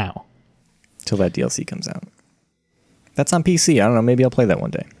 For now, till that DLC comes out. That's on PC. I don't know. Maybe I'll play that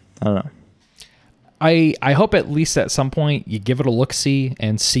one day. I don't know. I hope at least at some point you give it a look-see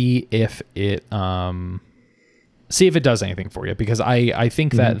and see if it does anything for you, because I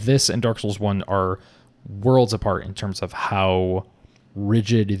think that this and Dark Souls 1 are worlds apart in terms of how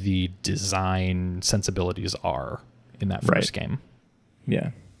rigid the design sensibilities are in that first game.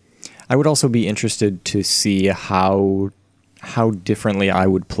 Yeah. I would also be interested to see how differently I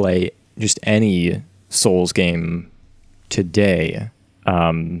would play just any Souls game today,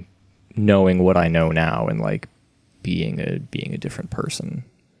 knowing what I know now and like being a different person.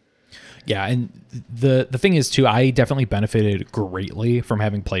 Yeah, and the thing is too, I definitely benefited greatly from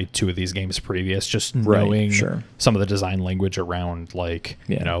having played 2 of these games previous, just knowing some of the design language around like,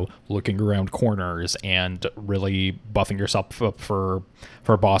 looking around corners and really buffing yourself up for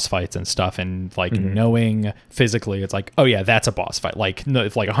boss fights and stuff, and like knowing physically it's like, oh yeah, that's a boss fight. Like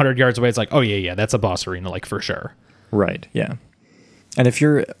if like 100 yards away, it's like, oh yeah, that's a boss arena, like for sure. Right, yeah. And if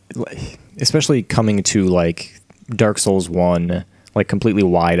you're especially coming to like Dark Souls 1 like completely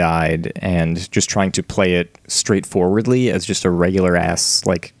wide-eyed and just trying to play it straightforwardly as just a regular ass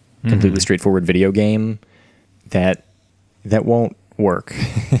like completely straightforward video game, that won't work.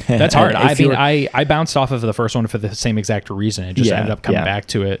 That's hard. I bounced off of the first one for the same exact reason. It just ended up coming back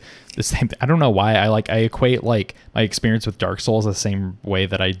to it the same. I don't know why I equate like my experience with Dark Souls the same way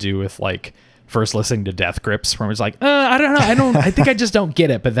that I do with like first listening to Death Grips, where it's like, I don't know, I think I just don't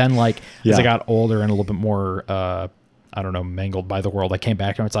get it. But then like as I got older and a little bit more mangled by the world, I came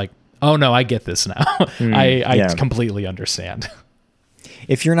back and it's like, oh no, I get this now. I completely understand.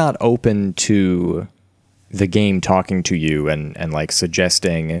 If you're not open to the game talking to you and like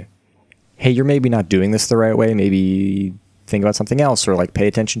suggesting, hey, you're maybe not doing this the right way, maybe think about something else, or like pay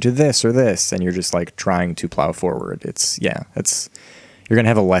attention to this or this, and you're just like trying to plow forward, you're gonna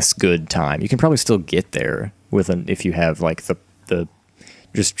have a less good time. You can probably still get there if you have like the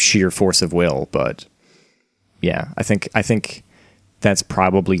just sheer force of will, but yeah, I think that's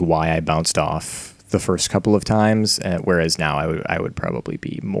probably why I bounced off the first couple of times. Whereas now I would probably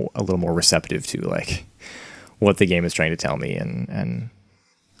be a little more receptive to like what the game is trying to tell me, and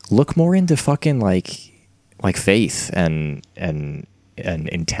look more into fucking like faith and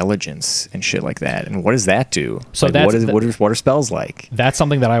intelligence and shit like that. And what does that do? So like, what are spells like? That's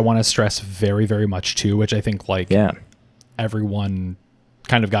something that I want to stress very, very much too, which I think like everyone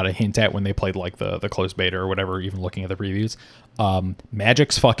kind of got a hint at when they played like the closed beta or whatever, even looking at the previews.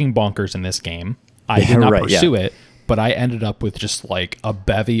 Magic's fucking bonkers in this game. I did not pursue it, but I ended up with just like a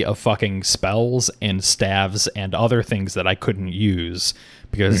bevy of fucking spells and staves and other things that I couldn't use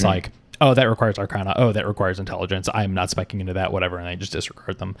because it's like, oh, that requires Arcana. Oh, that requires Intelligence. I'm not specking into that, whatever, and I just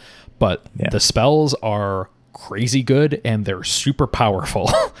disregard them. But the spells are crazy good and they're super powerful.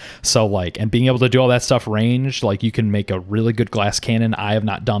 So like, and being able to do all that stuff ranged, like you can make a really good glass cannon. I have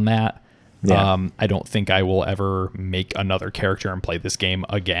not done that. I don't think I will ever make another character and play this game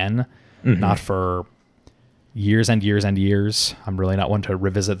again. Not for years and years and years. I'm really not one to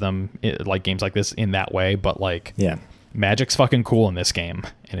revisit them like games like this in that way, but like Yeah. Magic's fucking cool in this game,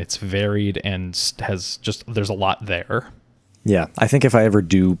 and it's varied and has just there's a lot there. Yeah, I think if I ever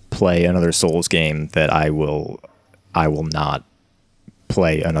do play another Souls game, that I will not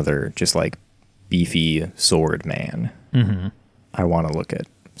play another just like beefy sword man. Mm-hmm. I want to look at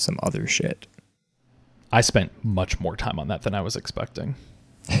some other shit. I spent much more time on that than I was expecting.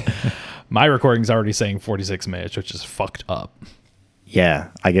 My recording's already saying 46 minutes, which is fucked up. Yeah,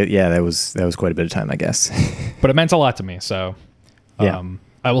 that was quite a bit of time, I guess. But it meant a lot to me, so Yeah.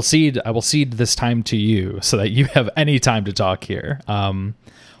 I will cede this time to you so that you have any time to talk here.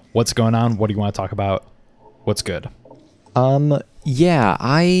 What's going on? What do you want to talk about? What's good? Yeah,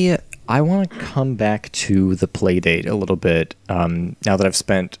 I want to come back to the Playdate a little bit. Now that I've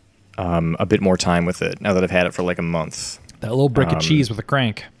spent a bit more time with it, now that I've had it for like a month. That little brick of cheese with a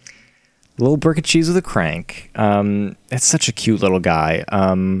crank. Little brick of cheese with a crank. It's such a cute little guy.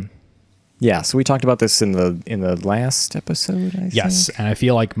 Yeah, so we talked about this in the last episode, I Yes, think. and I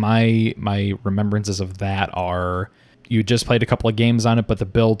feel like my remembrances of that are you just played a couple of games on it, but the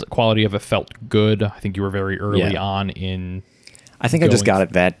build quality of it felt good. I think you were very early on in. I think I just got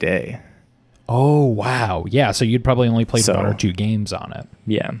it that day. Oh wow, yeah. So you'd probably only played So- 1 or 2 games on it.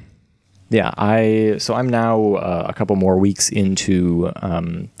 Yeah. Yeah, I'm now a couple more weeks into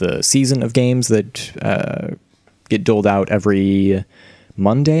the season of games that get doled out every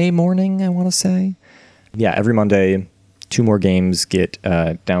Monday morning, I want to say. Yeah, every Monday, 2 more games get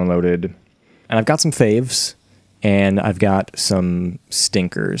downloaded. And I've got some faves, and I've got some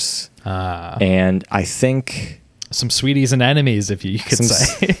stinkers. And I think... Some sweeties and enemies, if you could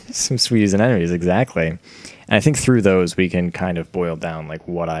say. Some sweeties and enemies, exactly. And I think through those, we can kind of boil down like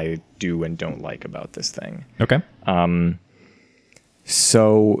what I do and don't like about this thing. Okay.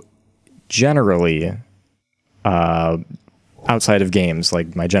 So generally, outside of games,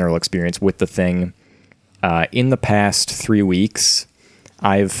 like my general experience with the thing, in the past 3 weeks,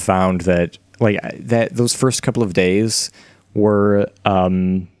 I've found that those first couple of days were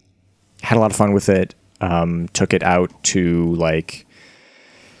had a lot of fun with it. Took it out to like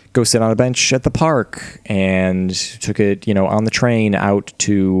go sit on a bench at the park, and took it, on the train out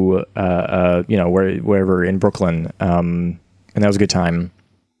to, wherever in Brooklyn. And that was a good time.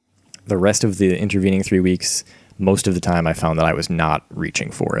 The rest of the intervening 3 weeks, most of the time I found that I was not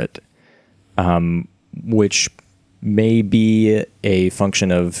reaching for it, which may be a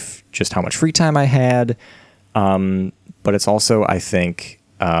function of just how much free time I had. But it's also, I think,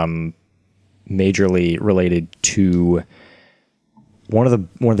 majorly related to one of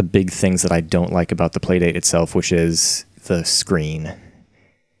the big things that I don't like about the Playdate itself, which is the screen.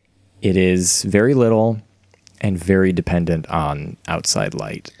 It is very little and very dependent on outside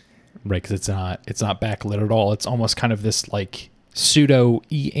light. Right, because it's not backlit at all. It's almost kind of this like pseudo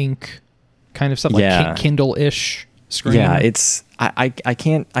e-ink kind of stuff, like Kindle-ish screen. Yeah, it's I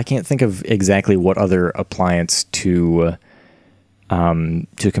can't think of exactly what other appliance to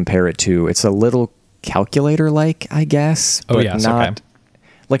compare it to. It's a little calculator-like, I guess. Oh, but yes, not,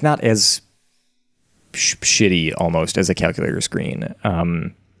 okay. Not as shitty almost as a calculator screen.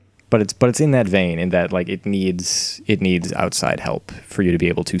 But it's in that vein, in that like it needs outside help for you to be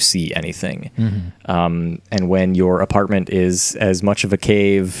able to see anything. Mm-hmm. And when your apartment is as much of a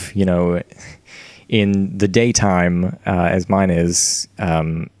cave, in the daytime as mine is,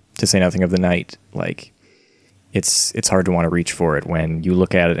 to say nothing of the night, like it's hard to want to reach for it when you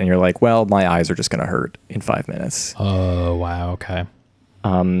look at it and you're like, well, my eyes are just going to hurt in 5 minutes. Oh wow, okay.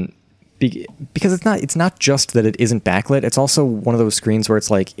 Because it's not just that it isn't backlit. It's also one of those screens where it's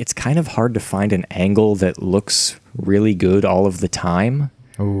like, it's kind of hard to find an angle that looks really good all of the time.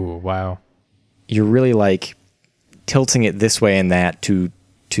 Oh wow. You're really like tilting it this way and that to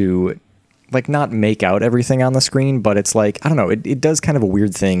like not make out everything on the screen, but it's like, I don't know, it does kind of a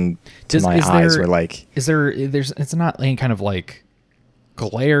weird thing to my eyes where like... It's not any kind of like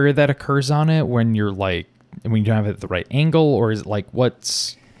glare that occurs on it when you don't have it at the right angle, or is it like, what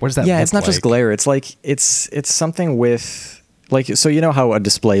does that Yeah, look it's not just glare. It's like, it's something with like, so you know how a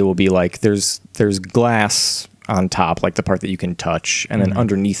display will be like, there's glass on top, like the part that you can touch, and then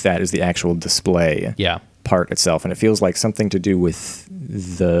underneath that is the actual display. Yeah. Part itself, and it feels like something to do with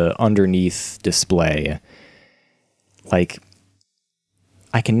the underneath display. Like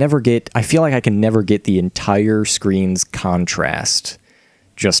I feel like I can never get the entire screen's contrast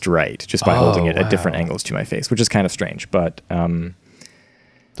just right, just by holding it at different angles to my face, which is kind of strange, but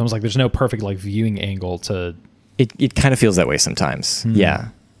it's almost like there's no perfect like viewing angle to it kind of feels that way sometimes. Yeah.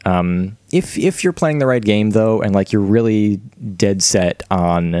 If you're playing the right game though, and like you're really dead set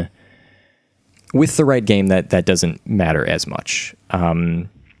on with the right game, that doesn't matter as much,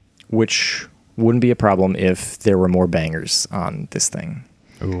 which wouldn't be a problem if there were more bangers on this thing.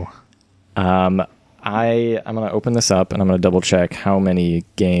 Ooh. I'm going to open this up, and I'm going to double check how many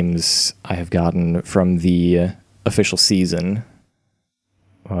games I have gotten from the official season.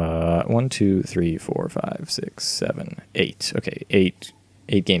 1, 2, 3, 4, 5, 6, 7, 8. Okay, eight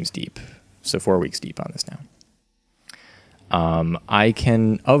games deep. So 4 weeks deep on this now.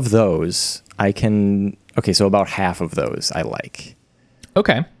 So about half of those I like.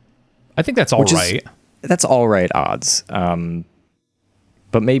 Okay. I think that's all right. That's all right odds.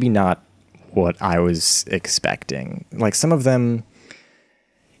 But maybe not what I was expecting. Like some of them,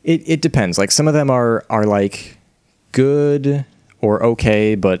 it depends. Like some of them are like good or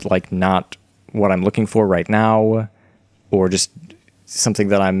okay, but like not what I'm looking for right now, or just something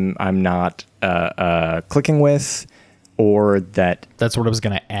that I'm not clicking with, or that. That's what I was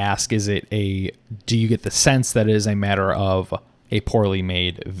going to ask. Do you get the sense that it is a matter of a poorly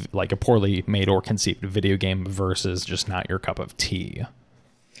made or conceived video game versus just not your cup of tea?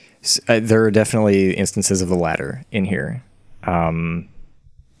 There are definitely instances of the latter in here.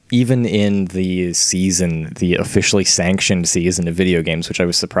 Even in the officially sanctioned season of video games, which I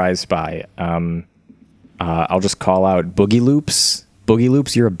was surprised by, I'll just call out Boogie Loops. Boogie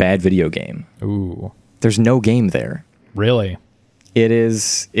Loops, you're a bad video game. Ooh. There's no game there. Really? It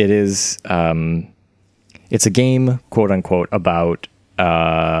is. It's a game, quote unquote, about.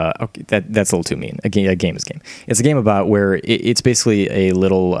 Okay, that's a little too mean. A game is game. It's a game about where it's basically a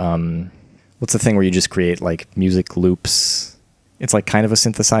little. What's the thing where you just create like music loops? It's like kind of a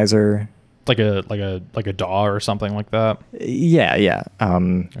synthesizer, like a DAW or something like that. Yeah.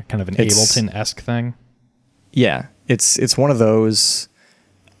 Kind of an Ableton-esque thing. Yeah, it's one of those,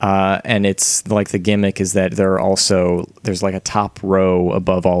 and it's like the gimmick is that there's like a top row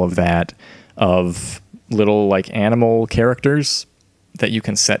above all of that of little like animal characters that you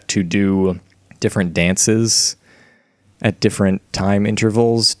can set to do different dances at different time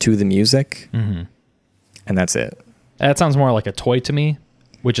intervals to the music, and that's it. That sounds more like a toy to me,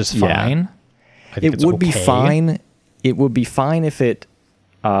 which is fine. Yeah. I think it would be fine. It would be fine if it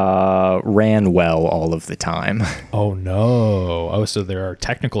ran well all of the time. Oh no! Oh, so there are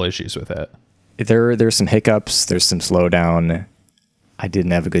technical issues with it. There's some hiccups. There's some slowdown. I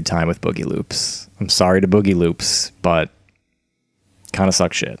didn't have a good time with Boogie Loops. I'm sorry to Boogie Loops, but kind of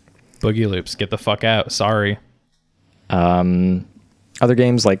suck shit. Boogie Loops, get the fuck out. Sorry. Other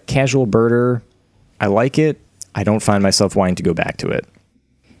games like Casual Birder, I like it. I don't find myself wanting to go back to it.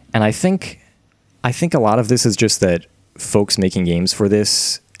 And I think a lot of this is just that folks making games for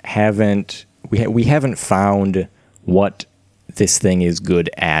this we haven't found what this thing is good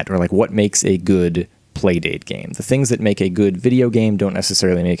at, or like what makes a good playdate game. The things that make a good video game don't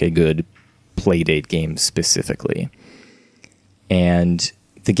necessarily make a good playdate game specifically. And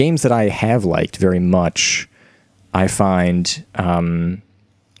the games that I have liked very much, I find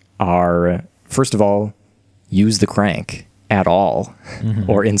are, first of all, use the crank at all,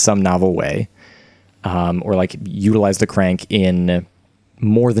 or in some novel way, or like utilize the crank in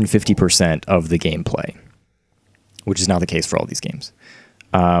more than 50% of the gameplay, which is not the case for all these games,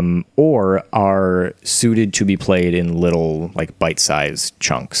 or are suited to be played in little like bite-sized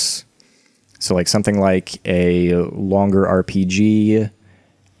chunks. So like something like a longer RPG,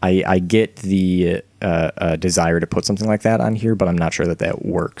 I get the desire to put something like that on here, but I'm not sure that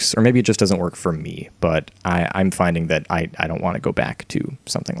works. Or maybe it just doesn't work for me, but I'm finding that I don't want to go back to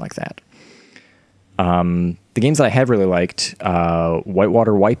something like that. The games that I have really liked,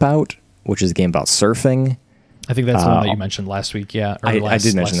 Whitewater Wipeout, which is a game about surfing. I think that's the one that you mentioned last week, yeah. I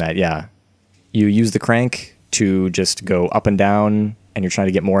did mention that, yeah. You use the crank to just go up and down, and you're trying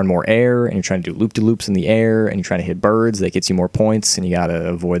to get more and more air, and you're trying to do loop-de-loops in the air, and you're trying to hit birds. That gets you more points, and you got to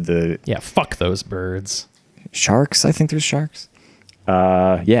avoid the... Yeah, fuck those birds. Sharks? I think there's sharks.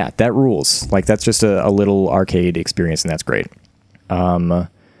 Yeah, that rules. Like, that's just a little arcade experience, and that's great.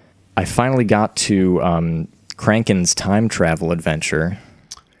 I finally got to Cranken's Time Travel Adventure.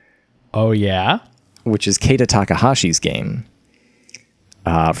 Oh, yeah? Which is Keita Takahashi's game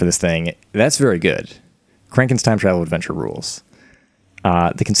for this thing. That's very good. Cranken's Time Travel Adventure rules.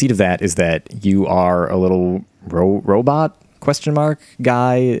 The conceit of that is that you are a little robot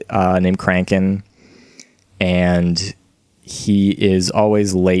guy named Cranken, and he is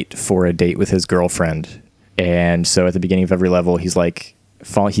always late for a date with his girlfriend. And so at the beginning of every level, he's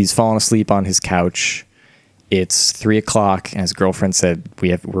fallen asleep on his couch. It's 3:00, and his girlfriend said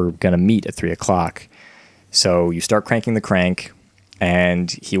we're gonna meet at 3:00. So you start cranking the crank, and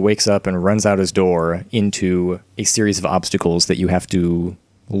he wakes up and runs out his door into a series of obstacles that you have to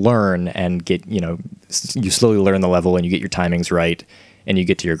learn and get, you slowly learn the level and you get your timings right and you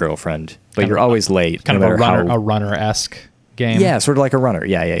get to your girlfriend, but you're always late. Kind of a runner-esque game. Yeah, sort of like a runner.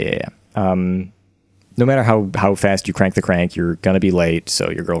 Yeah. No matter how fast you crank the crank, you're going to be late. So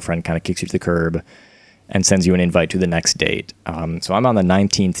your girlfriend kind of kicks you to the curb and sends you an invite to the next date. So I'm on the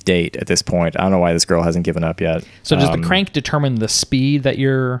 19th date at this point. I don't know why this girl hasn't given up yet. So does the crank determine the speed that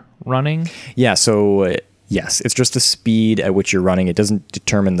you're running? Yeah, so yes, it's just the speed at which you're running. It doesn't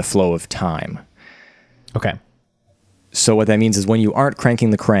determine the flow of time. Okay. So what that means is when you aren't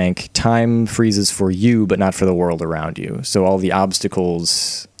cranking the crank, time freezes for you, but not for the world around you. So all the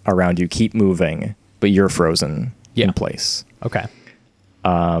obstacles around you keep moving, but you're frozen in place. Okay.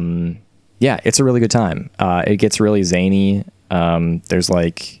 Yeah, it's a really good time. It gets really zany. There's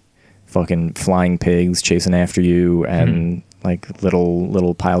like fucking flying pigs chasing after you and like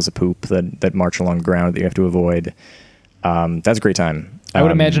little piles of poop that march along the ground that you have to avoid. That's a great time. I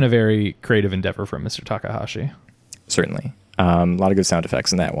would imagine a very creative endeavor from Mr. Takahashi. Certainly. A lot of good sound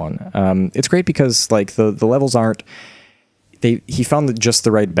effects in that one. It's great because like the levels aren't, he found just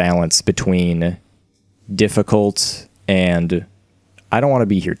the right balance between difficult and I don't want to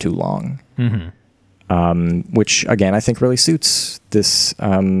be here too long. Which again, I think really suits this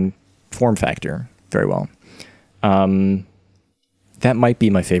form factor very well. That might be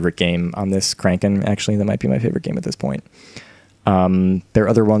my favorite game on this Crankin'. Actually, that might be my favorite game at this point. There are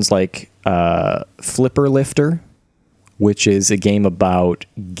other ones like Flipper Lifter, which is a game about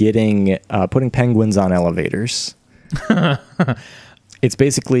putting penguins on elevators. It's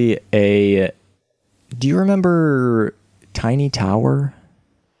basically do you remember Tiny Tower?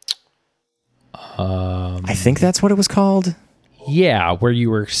 I think that's what it was called. Yeah, where you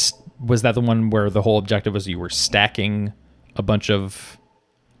were... Was that the one where the whole objective was you were stacking a bunch of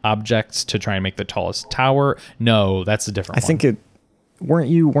objects to try and make the tallest tower? No, that's a different one. I think weren't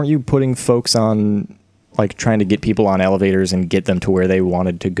you putting folks on, like, trying to get people on elevators and get them to where they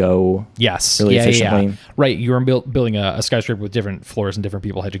wanted to go? Yes. Really efficiently? Yeah. Right. You were building a skyscraper with different floors, and different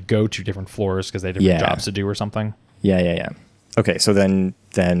people had to go to different floors because they had different jobs to do or something. Yeah. Okay, so then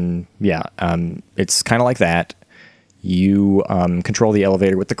it's kind of like that. You control the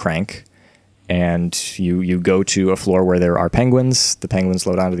elevator with the crank, and you go to a floor where there are penguins. The penguins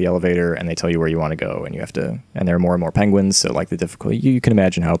load onto the elevator, and they tell you where you want to go, and you have to. And there are more and more penguins, so like the difficulty, you can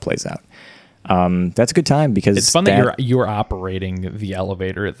imagine how it plays out. That's a good time because it's fun that you're operating the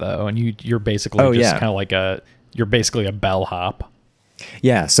elevator though, and you're basically kind of like you're basically a bellhop.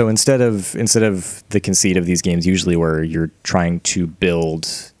 Yeah, so instead of the conceit of these games usually where you're trying to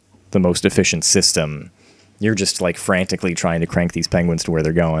build the most efficient system, you're just like frantically trying to crank these penguins to where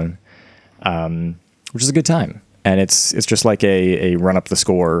they're going, which is a good time. And it's just like a run up the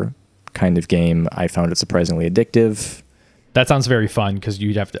score kind of game. I found it surprisingly addictive. That sounds very fun because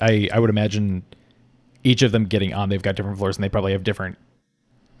you'd have to. I would imagine each of them getting on. They've got different floors and they probably have different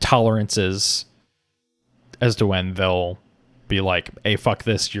tolerances as to when they'll be like, "Hey, fuck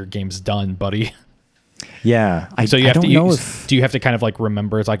this! Your game's done, buddy." Yeah, so you have to. Do you have to kind of like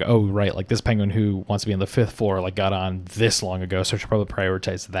remember? It's like, oh right, like this penguin who wants to be on the 5th floor like got on this long ago, so I should probably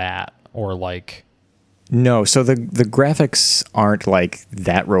prioritize that, or like. No, so the graphics aren't like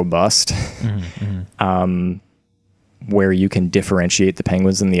that robust. Where you can differentiate the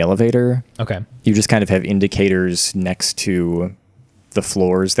penguins in the elevator. Okay. You just kind of have indicators next to the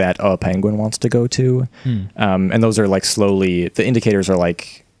floors that a penguin wants to go to. And those are like the indicators are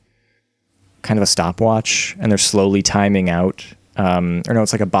like kind of a stopwatch, and they're slowly timing out.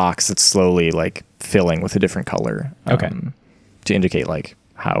 It's like a box that's slowly like filling with a different color. To indicate like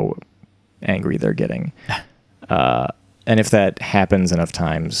how angry they're getting. And if that happens enough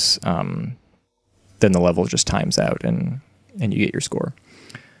times, then the level just times out and you get your score.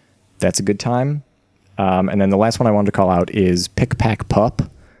 That's a good time. And then the last one I wanted to call out is Pick Pack Pup,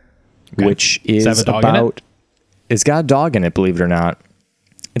 which is about... It's got a dog in it, believe it or not.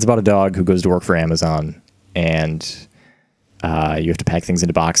 It's about a dog who goes to work for Amazon, and you have to pack things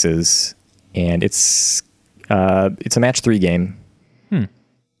into boxes. And it's a match 3 game.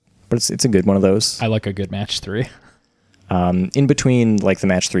 But it's a good one of those. I like a good match 3. In between like the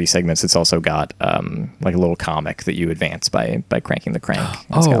match 3 segments, it's also got like a little comic that you advance by cranking the crank.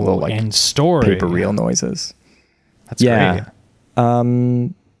 It's got a little like and story paper reel noises. That's great.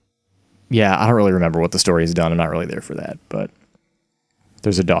 Yeah, I don't really remember what the story has done. I'm not really there for that, but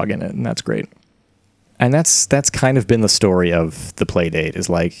there's a dog in it, and that's great. And that's kind of been the story of the Playdate, is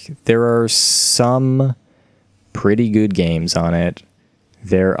like there are some pretty good games on it.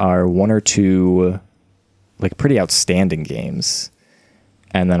 There are 1 or 2 like pretty outstanding games,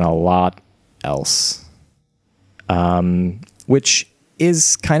 and then a lot else, which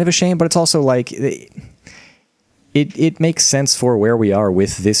is kind of a shame, but it's also like it makes sense for where we are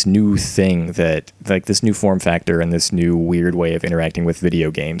with this new thing, that like this new form factor and this new weird way of interacting with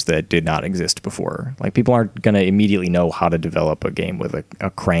video games that did not exist before. Like, people aren't going to immediately know how to develop a game with a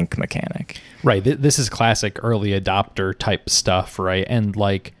crank mechanic. Right. This is classic early adopter type stuff, right? And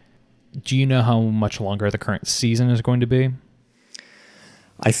like, do you know how much longer the current season is going to be?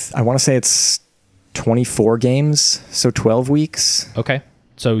 I want to say it's 24 games, so 12 weeks. Okay.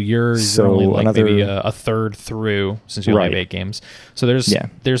 So you're only like maybe a third through, since you only have 8 games. So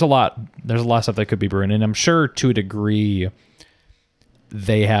there's a lot of stuff that could be brewing, and I'm sure to a degree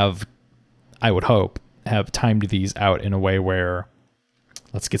they have, I would hope, have timed these out in a way where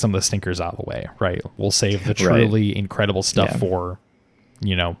let's get some of the stinkers out of the way, right? We'll save the truly incredible stuff for,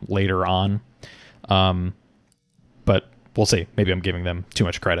 later on. But we'll see. Maybe I'm giving them too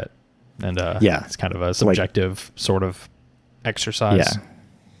much credit, and it's kind of a subjective sort of exercise. Yeah.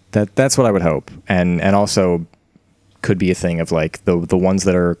 That's what I would hope, and also could be a thing of like the ones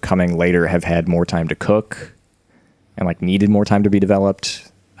that are coming later have had more time to cook, and like needed more time to be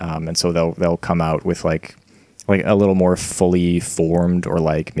developed, and so they'll come out with like a little more fully formed, or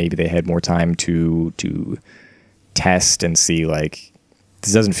like maybe they had more time to test and see like,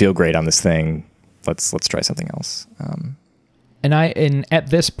 this doesn't feel great on this thing. Let's try something else. And at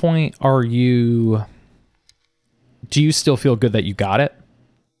this point, do you still feel good that you got it?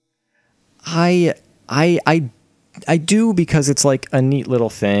 I do, because it's like a neat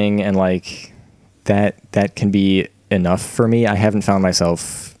little thing, and like that can be enough for me. I haven't found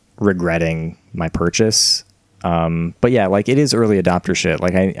myself regretting my purchase. But yeah, like, it is early adopter shit.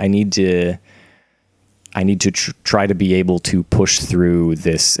 Like, I need to try to be able to push through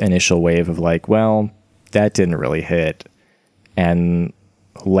this initial wave of like, well, that didn't really hit, and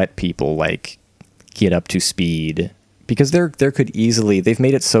let people like get up to speed. Because there could easily, they've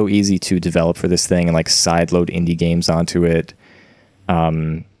made it so easy to develop for this thing and like sideload indie games onto it.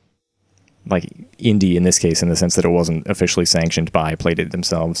 Like indie in this case, in the sense that it wasn't officially sanctioned by Playdate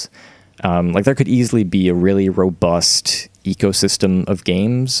themselves. Like, there could easily be a really robust ecosystem of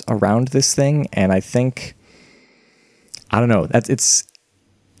games around this thing. And I think, I don't know, it's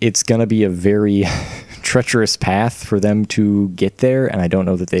going to be a very treacherous path for them to get there. And I don't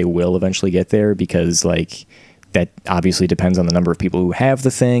know that they will eventually get there, because like, that obviously depends on the number of people who have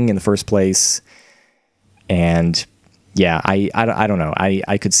the thing in the first place. And yeah, I don't know.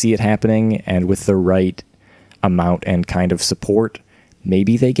 I could see it happening, and with the right amount and kind of support,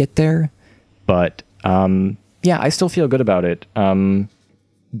 maybe they get there. But yeah, I still feel good about it.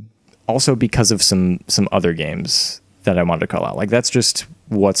 Also because of some other games that I wanted to call out. Like, that's just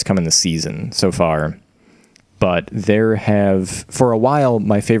what's come in the season so far. But for a while,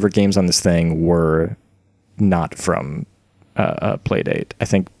 my favorite games on this thing were not from Playdate. I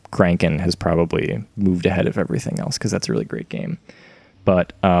think Crankin' has probably moved ahead of everything else, because that's a really great game.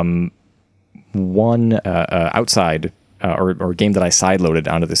 But one outside or game that I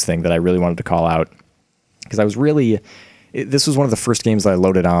sideloaded onto this thing that I really wanted to call out, because this was one of the first games that I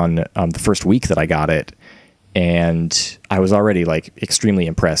loaded on the first week that I got it, and I was already like extremely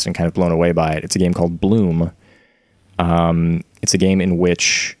impressed and kind of blown away by it. It's a game called Bloom. It's a game in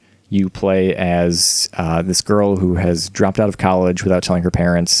which you play as this girl who has dropped out of college without telling her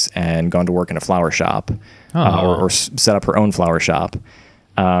parents and gone to work in a flower shop, or set up her own flower shop.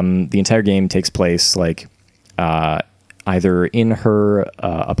 The entire game takes place like either in her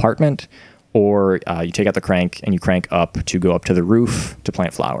apartment, or you take out the crank and you crank up to go up to the roof to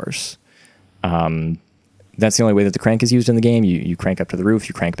plant flowers. That's the only way that the crank is used in the game. You crank up to the roof,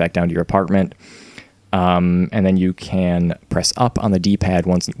 you crank back down to your apartment. And then you can press up on the D-pad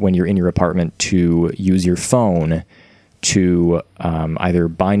when you're in your apartment to use your phone to either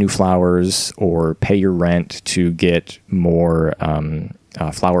buy new flowers or pay your rent to get more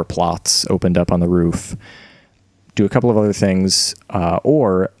flower plots opened up on the roof, do a couple of other things,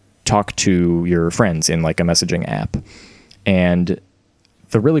 or talk to your friends in like a messaging app. And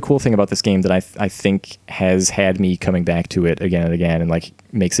the really cool thing about this game that I think has had me coming back to it again and again, and like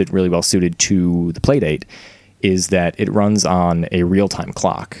makes it really well suited to the Playdate, is that it runs on a real-time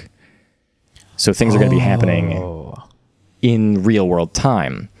clock. So things are going to be happening in real world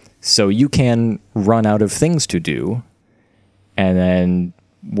time. So you can run out of things to do, and then,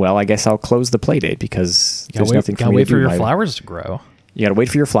 well, I guess I'll close the Playdate because there's nothing for me to do. Wait for your flowers to grow. You got to wait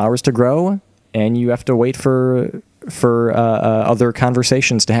for your flowers to grow, and you have to wait for other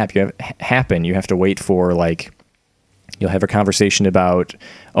conversations to happen. You have to wait for, like, you'll have a conversation about,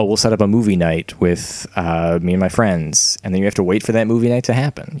 we'll set up a movie night with me and my friends, and then you have to wait for that movie night to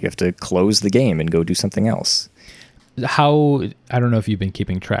happen. You have to close the game and go do something else. how, I don't know if you've been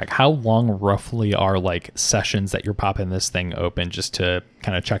keeping track, how long roughly are like sessions that you're popping this thing open just to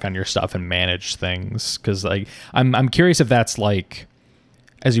kind of check on your stuff and manage things? Because like I'm curious if that's like,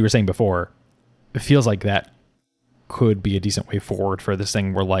 as you were saying before, it feels like that could be a decent way forward for this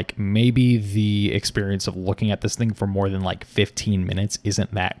thing, where like maybe the experience of looking at this thing for more than like 15 minutes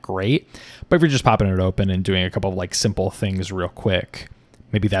isn't that great, but if you're just popping it open and doing a couple of like simple things real quick,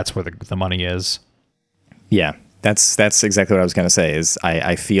 maybe that's where the money is. Yeah, that's exactly what I was going to say. Is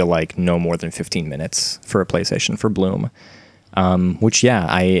I feel like no more than 15 minutes for a PlayStation for Bloom, which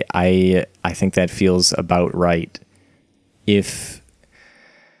I think that feels about right.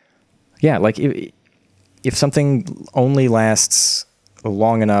 If something only lasts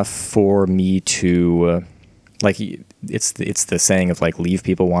long enough for me to like, it's the saying of like, leave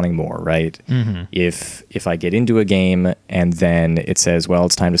people wanting more, right? Mm-hmm. If I get into a game and then it says, well,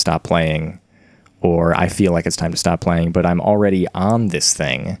 it's time to stop playing, or I feel like it's time to stop playing, but I'm already on this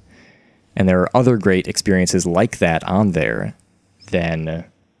thing, and there are other great experiences like that on there, then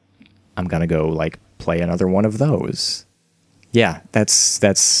I'm going to go like play another one of those. Yeah,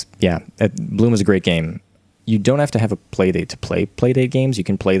 Bloom is a great game. You don't have to have a Playdate to play Playdate games. You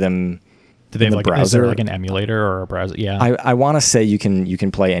can play them in the browser. Is there like an emulator or a browser? Yeah, I want to say you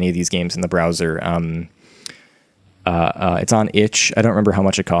can play any of these games in the browser. It's on itch. I don't remember how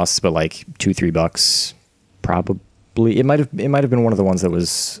much it costs, but like $2-3 probably. It might have been one of the ones that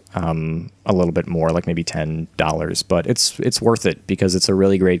was a little bit more, like maybe $10. But it's worth it because it's a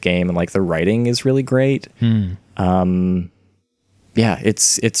really great game, and like the writing is really great. Yeah,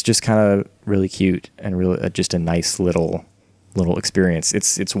 it's just kind of really cute and really just a nice little experience.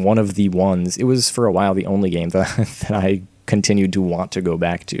 It's one of the ones. It was for a while the only game that I continued to want to go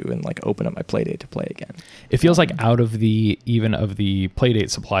back to and like open up my Playdate to play again. It feels like out of the Playdate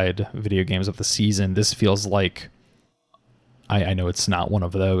supplied video games of the season, this feels like, I know it's not one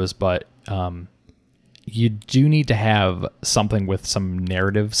of those, but you do need to have something with some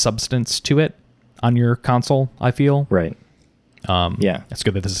narrative substance to it on your console, I feel. Right. Yeah. It's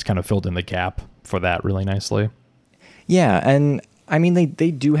good that this has kind of filled in the gap for that really nicely. Yeah, and I mean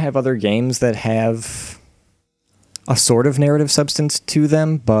they do have other games that have a sort of narrative substance to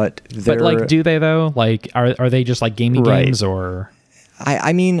them, but like, do they though? Like, are they just like gamey games, or?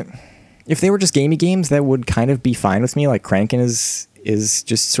 I mean, if they were just gamey games, that would kind of be fine with me. Like Crankin' is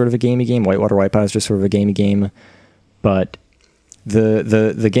just sort of a gamey game. Whitewater Wipeout is just sort of a gamey game, but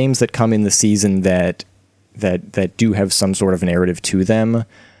the games that come in the season that do have some sort of narrative to them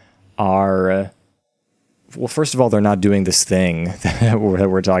are, well, first of all, they're not doing this thing that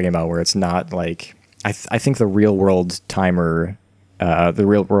we're talking about, where it's not like, I think the real world timer, the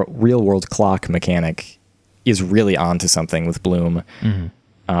real world clock mechanic is really onto something with Bloom.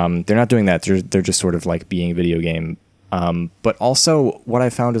 Mm-hmm. They're not doing that. They're just sort of like being a video game. But also what I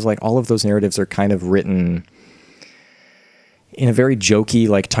found is like all of those narratives are kind of written in a very jokey,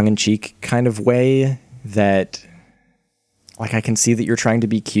 like tongue-in-cheek kind of way, that like I can see that you're trying to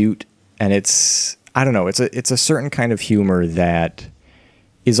be cute, and it's, I don't know, it's a certain kind of humor that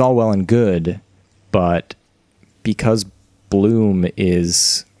is all well and good, but because Bloom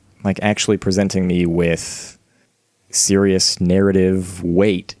is like actually presenting me with serious narrative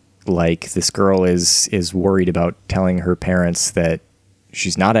weight, like this girl is worried about telling her parents that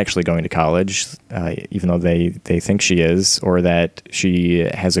she's not actually going to college, even though they think she is, or that she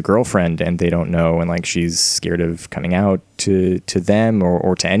has a girlfriend and they don't know, and like she's scared of coming out to them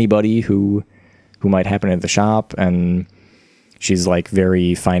or to anybody who might happen at the shop, and she's like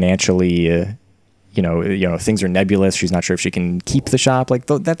very financially, things are nebulous. She's not sure if she can keep the shop. Like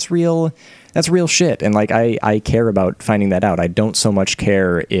that's real shit, and like I care about finding that out. I don't so much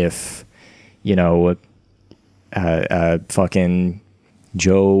care if fucking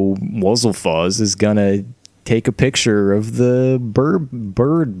Joe Wuzzlefuzz is gonna take a picture of the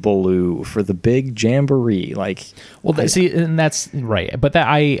bird baloo for the big jamboree. Like, well, and that's right. But that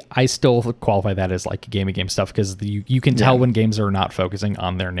I still qualify that as like gamey game stuff, because you can tell when games are not focusing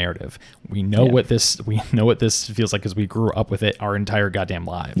on their narrative. We know what this feels like because we grew up with it our entire goddamn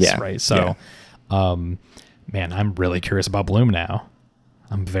lives. Yeah. Right. So, man, I'm really curious about Bloom now.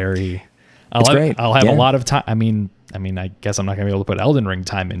 I'm very. I'll have a lot of time. I mean, I guess I'm not going to be able to put Elden Ring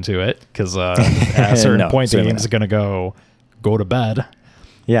time into it because at a certain point the game's going to go to bed.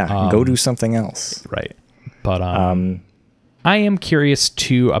 Yeah, go do something else. Right. But I am curious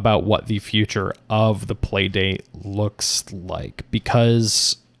too about what the future of the Playdate looks like,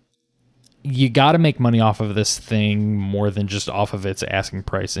 because you got to make money off of this thing more than just off of its asking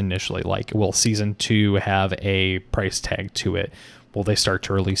price initially. Like, will Season 2 have a price tag to it? Will they start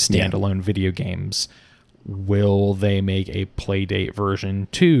to release standalone video games? will they make a Playdate version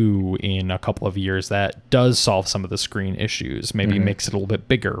 2 in a couple of years that does solve some of the screen issues, maybe makes it a little bit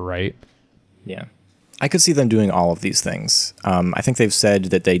bigger, right? Yeah. I could see them doing all of these things. I think they've said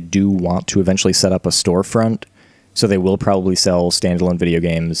that they do want to eventually set up a storefront, so they will probably sell standalone video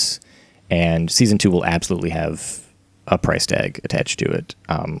games, and Season 2 will absolutely have a price tag attached to it.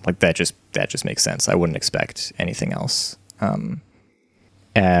 Like that just makes sense. I wouldn't expect anything else.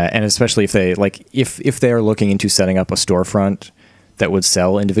 And especially if they if they are looking into setting up a storefront that would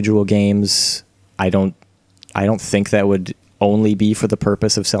sell individual games, I don't think that would only be for the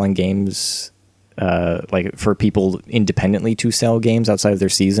purpose of selling games, like for people independently to sell games outside of their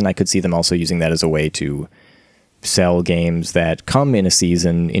season. I could see them also using that as a way to sell games that come in a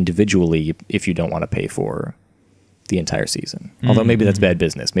season individually if you don't want to pay for the entire season. Although maybe that's bad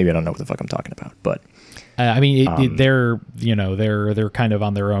business. Maybe I don't know what the fuck I'm talking about, but I mean, they're kind of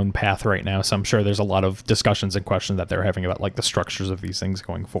on their own path right now. So I'm sure there's a lot of discussions and questions that they're having about like the structures of these things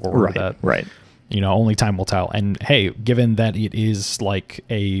going forward. Right. Only time will tell. And hey, given that it is like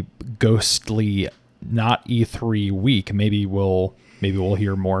a ghostly, not E3 week, maybe we'll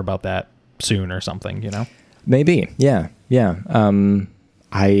hear more about that soon or something. Maybe. Yeah.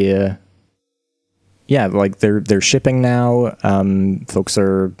 Like they're shipping now. Folks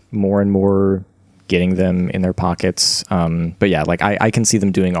are more and more getting them in their pockets. But yeah, like I can see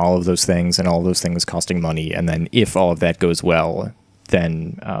them doing all of those things and all of those things costing money. And then if all of that goes well,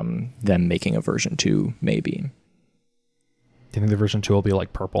 then them making a version 2, maybe. Do you think the version 2 will be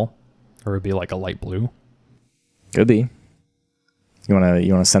like purple, or it'll be like a light blue? Could be. You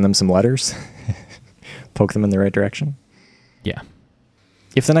wanna send them some letters? Poke them in the right direction? Yeah.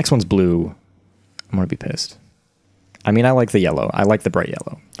 If the next one's blue, I'm going to be pissed. I mean, I like the yellow. I like the bright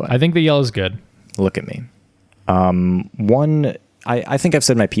yellow. But I think the yellow is good. Look at me. I think I've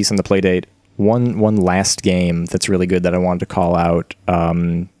said my piece on the Playdate. One last game that's really good that I wanted to call out.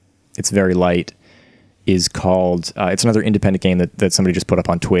 It's very light. Is called. It's another independent game that somebody just put up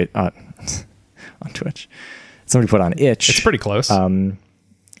on Twitch. On Twitch. Somebody put on Itch. It's pretty close.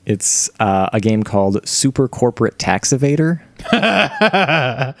 It's a game called Super Corporate Tax Evader.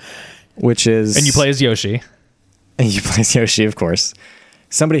 Which is... And you play as Yoshi. And you play as Yoshi, of course.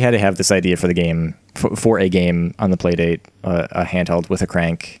 Somebody had to have this idea for the game, for a game on the Playdate, a handheld with a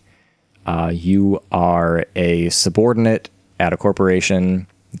crank. You are a subordinate at a corporation.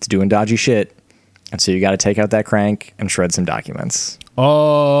 It's doing dodgy shit. And so you got to take out that crank and shred some documents.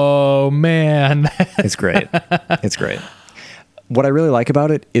 Oh, man. It's great. It's great. What I really like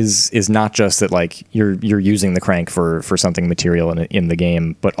about it is not just that like you're using the crank for something material in the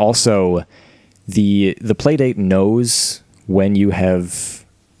game, but also the Playdate knows when you have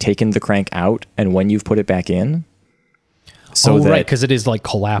taken the crank out and when you've put it back in. So right, because it is like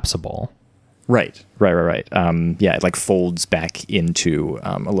collapsible. Right. Yeah, it like folds back into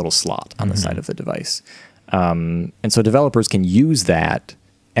a little slot on the side of the device, and so developers can use that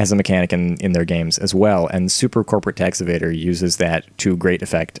as a mechanic in their games as well. And Super Corporate Tax Evader uses that to great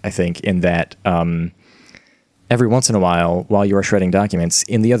effect, I think, in that every once in a while you are shredding documents,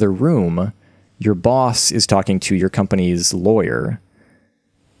 in the other room, your boss is talking to your company's lawyer,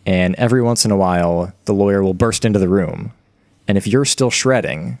 and every once in a while, the lawyer will burst into the room. And if you're still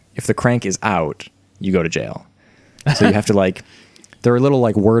shredding, if the crank is out, you go to jail. So you have to like... There are little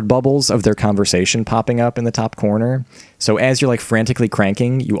like word bubbles of their conversation popping up in the top corner. So as you're like frantically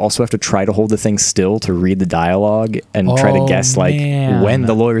cranking, you also have to try to hold the thing still to read the dialogue and try to guess like when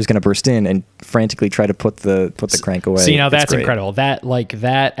the lawyer is going to burst in and frantically try to put the crank away. See, now that's incredible. That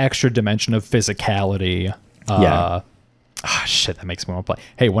extra dimension of physicality. Yeah. Shit, that makes me want to play.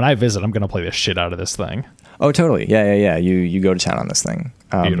 Hey, when I visit, I'm going to play the shit out of this thing. Oh, totally. Yeah. You go to town on this thing.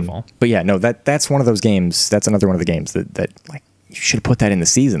 Beautiful. But yeah, no, that's one of those games. That's another one of the games that like, you should have put that in the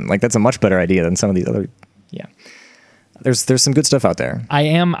season. Like that's a much better idea than some of these other. Yeah, there's some good stuff out there.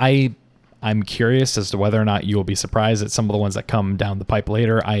 I'm curious as to whether or not you will be surprised at some of the ones that come down the pipe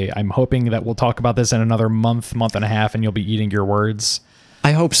later. I'm hoping that we'll talk about this in another month and a half, and you'll be eating your words.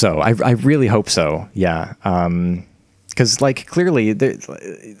 I hope so. I really hope so. Yeah. Because like clearly,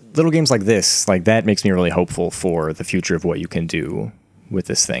 little games like this, like that makes me really hopeful for the future of what you can do with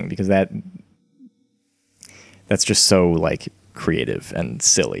this thing, because that's just so like creative and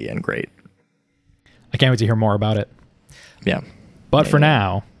silly and great. I can't wait to hear more about it. Yeah. But for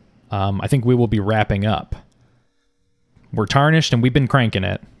now, I think we will be wrapping up. We're Tarnished and we've been cranking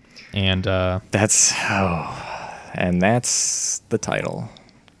it. And that's the title.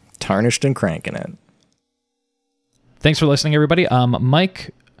 Tarnished and Cranking It. Thanks for listening, everybody.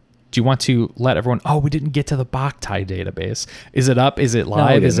 Mike, do you want to let everyone... Oh, we didn't get to the Boktai database. Is it up? Is it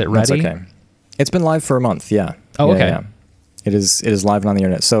live? Is it ready? That's okay. It's been live for a month. Yeah. Oh, Yeah, okay. yeah. It is live and on the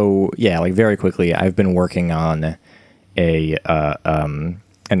internet. So yeah, like very quickly, I've been working on an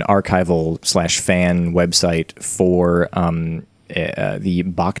archival/fan website for the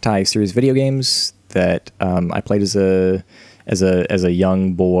Boktai series video games that I played as a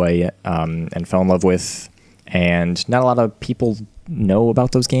young boy and fell in love with, and not a lot of people know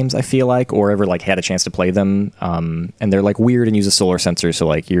about those games, I feel like, or ever like had a chance to play them. And they're like weird and use a solar sensor, so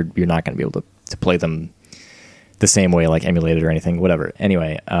like you're not going to be able to play them the same way, like emulated or anything, whatever.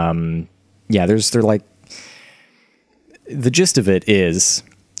 Anyway, yeah, they're like, the gist of it is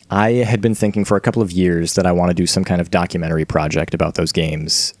I had been thinking for a couple of years that I want to do some kind of documentary project about those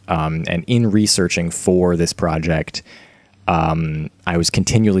games. And in researching for this project, I was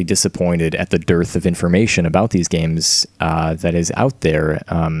continually disappointed at the dearth of information about these games that is out there.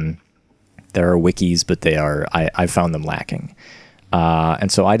 There are wikis, but I found them lacking. And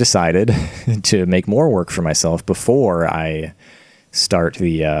so I decided to make more work for myself before I start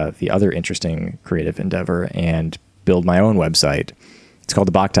the other interesting creative endeavor and build my own website. It's called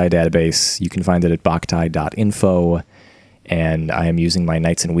the Boktai Database. You can find it at boktai.info. And I am using my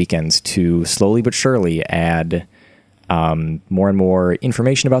nights and weekends to slowly but surely add more and more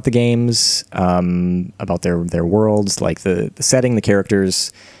information about the games, about their worlds, like the setting, the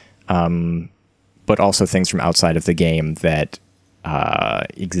characters, but also things from outside of the game that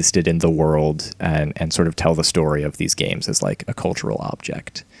existed in the world and sort of tell the story of these games as like a cultural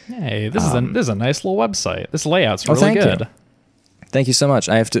object. Hey, this is a nice little website. This layout's really thank good. you. Thank you so much.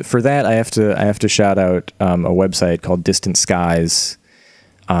 I have to shout out a website called Distant Skies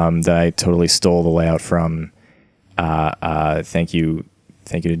that I totally stole the layout from. Thank you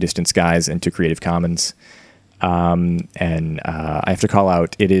to Distant Skies and to Creative Commons. And I have to call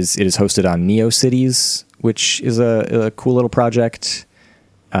out, it is hosted on NeoCities, which is a cool little project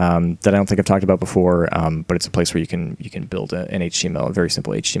that I don't think I've talked about before, but it's a place where you can build a very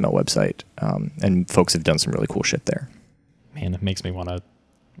simple HTML website, and folks have done some really cool shit there. Man, it makes me want to.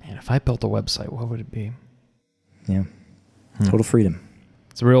 Man, if I built a website, what would it be? Yeah, total freedom.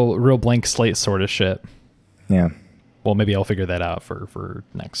 It's a real blank slate sort of shit. Yeah. Well, maybe I'll figure that out for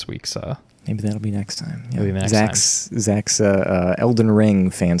next week's. Maybe that'll be next time. Yeah. Maybe next Zach's Elden Ring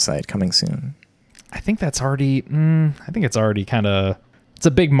fan site coming soon. I think that's already. I think it's already kind of. It's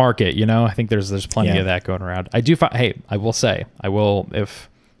a big market, you know. I think there's plenty of that going around. I do. Hey, I will say, if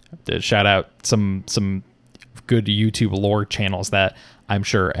to shout out some good YouTube lore channels that I'm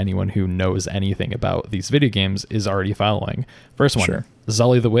sure anyone who knows anything about these video games is already following. First one, sure.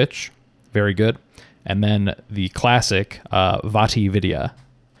 Zully the Witch, very good, and then the classic Vati Vidya,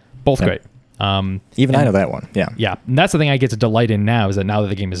 both great. Even I know that one. Yeah. Yeah. And that's the thing I get to delight in now, is that now that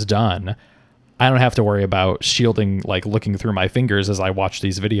the game is done, I don't have to worry about shielding, like looking through my fingers as I watch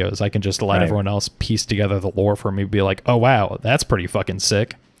these videos. I can just let everyone else piece together the lore for me, be like, oh, wow, that's pretty fucking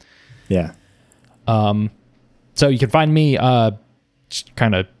sick. Yeah. So you can find me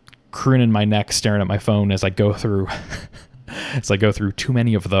kind of crooning my neck, staring at my phone as I go through too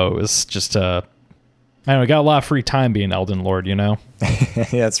many of those. Just I don't know, I got a lot of free time being Elden Lord, you know? Yeah,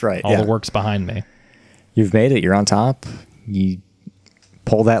 that's right. All the work's behind me. You've made it. You're on top. You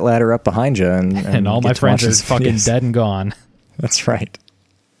pull that ladder up behind you, and all my friends are fucking dead and gone. That's right.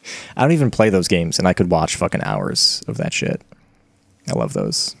 I don't even play those games, and I could watch fucking hours of that shit. I love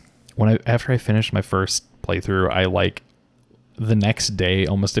those. After I finished my first playthrough, I like the next day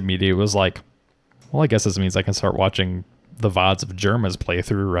almost immediately was like, well, I guess this means I can start watching the VODs of Jerma's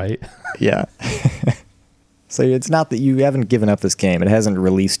playthrough, right? Yeah. So it's not that you haven't given up this game. It hasn't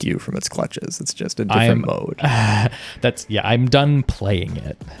released you from its clutches. It's just a different mode. I'm done playing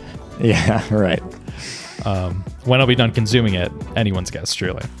it. Yeah, right. When I'll be done consuming it, anyone's guess,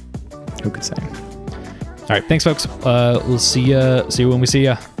 truly. Who could say? All right, thanks, folks. We'll see you when we see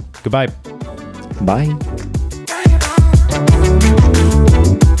you. Goodbye. Bye.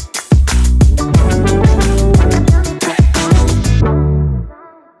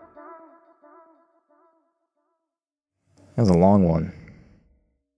 That was a long one.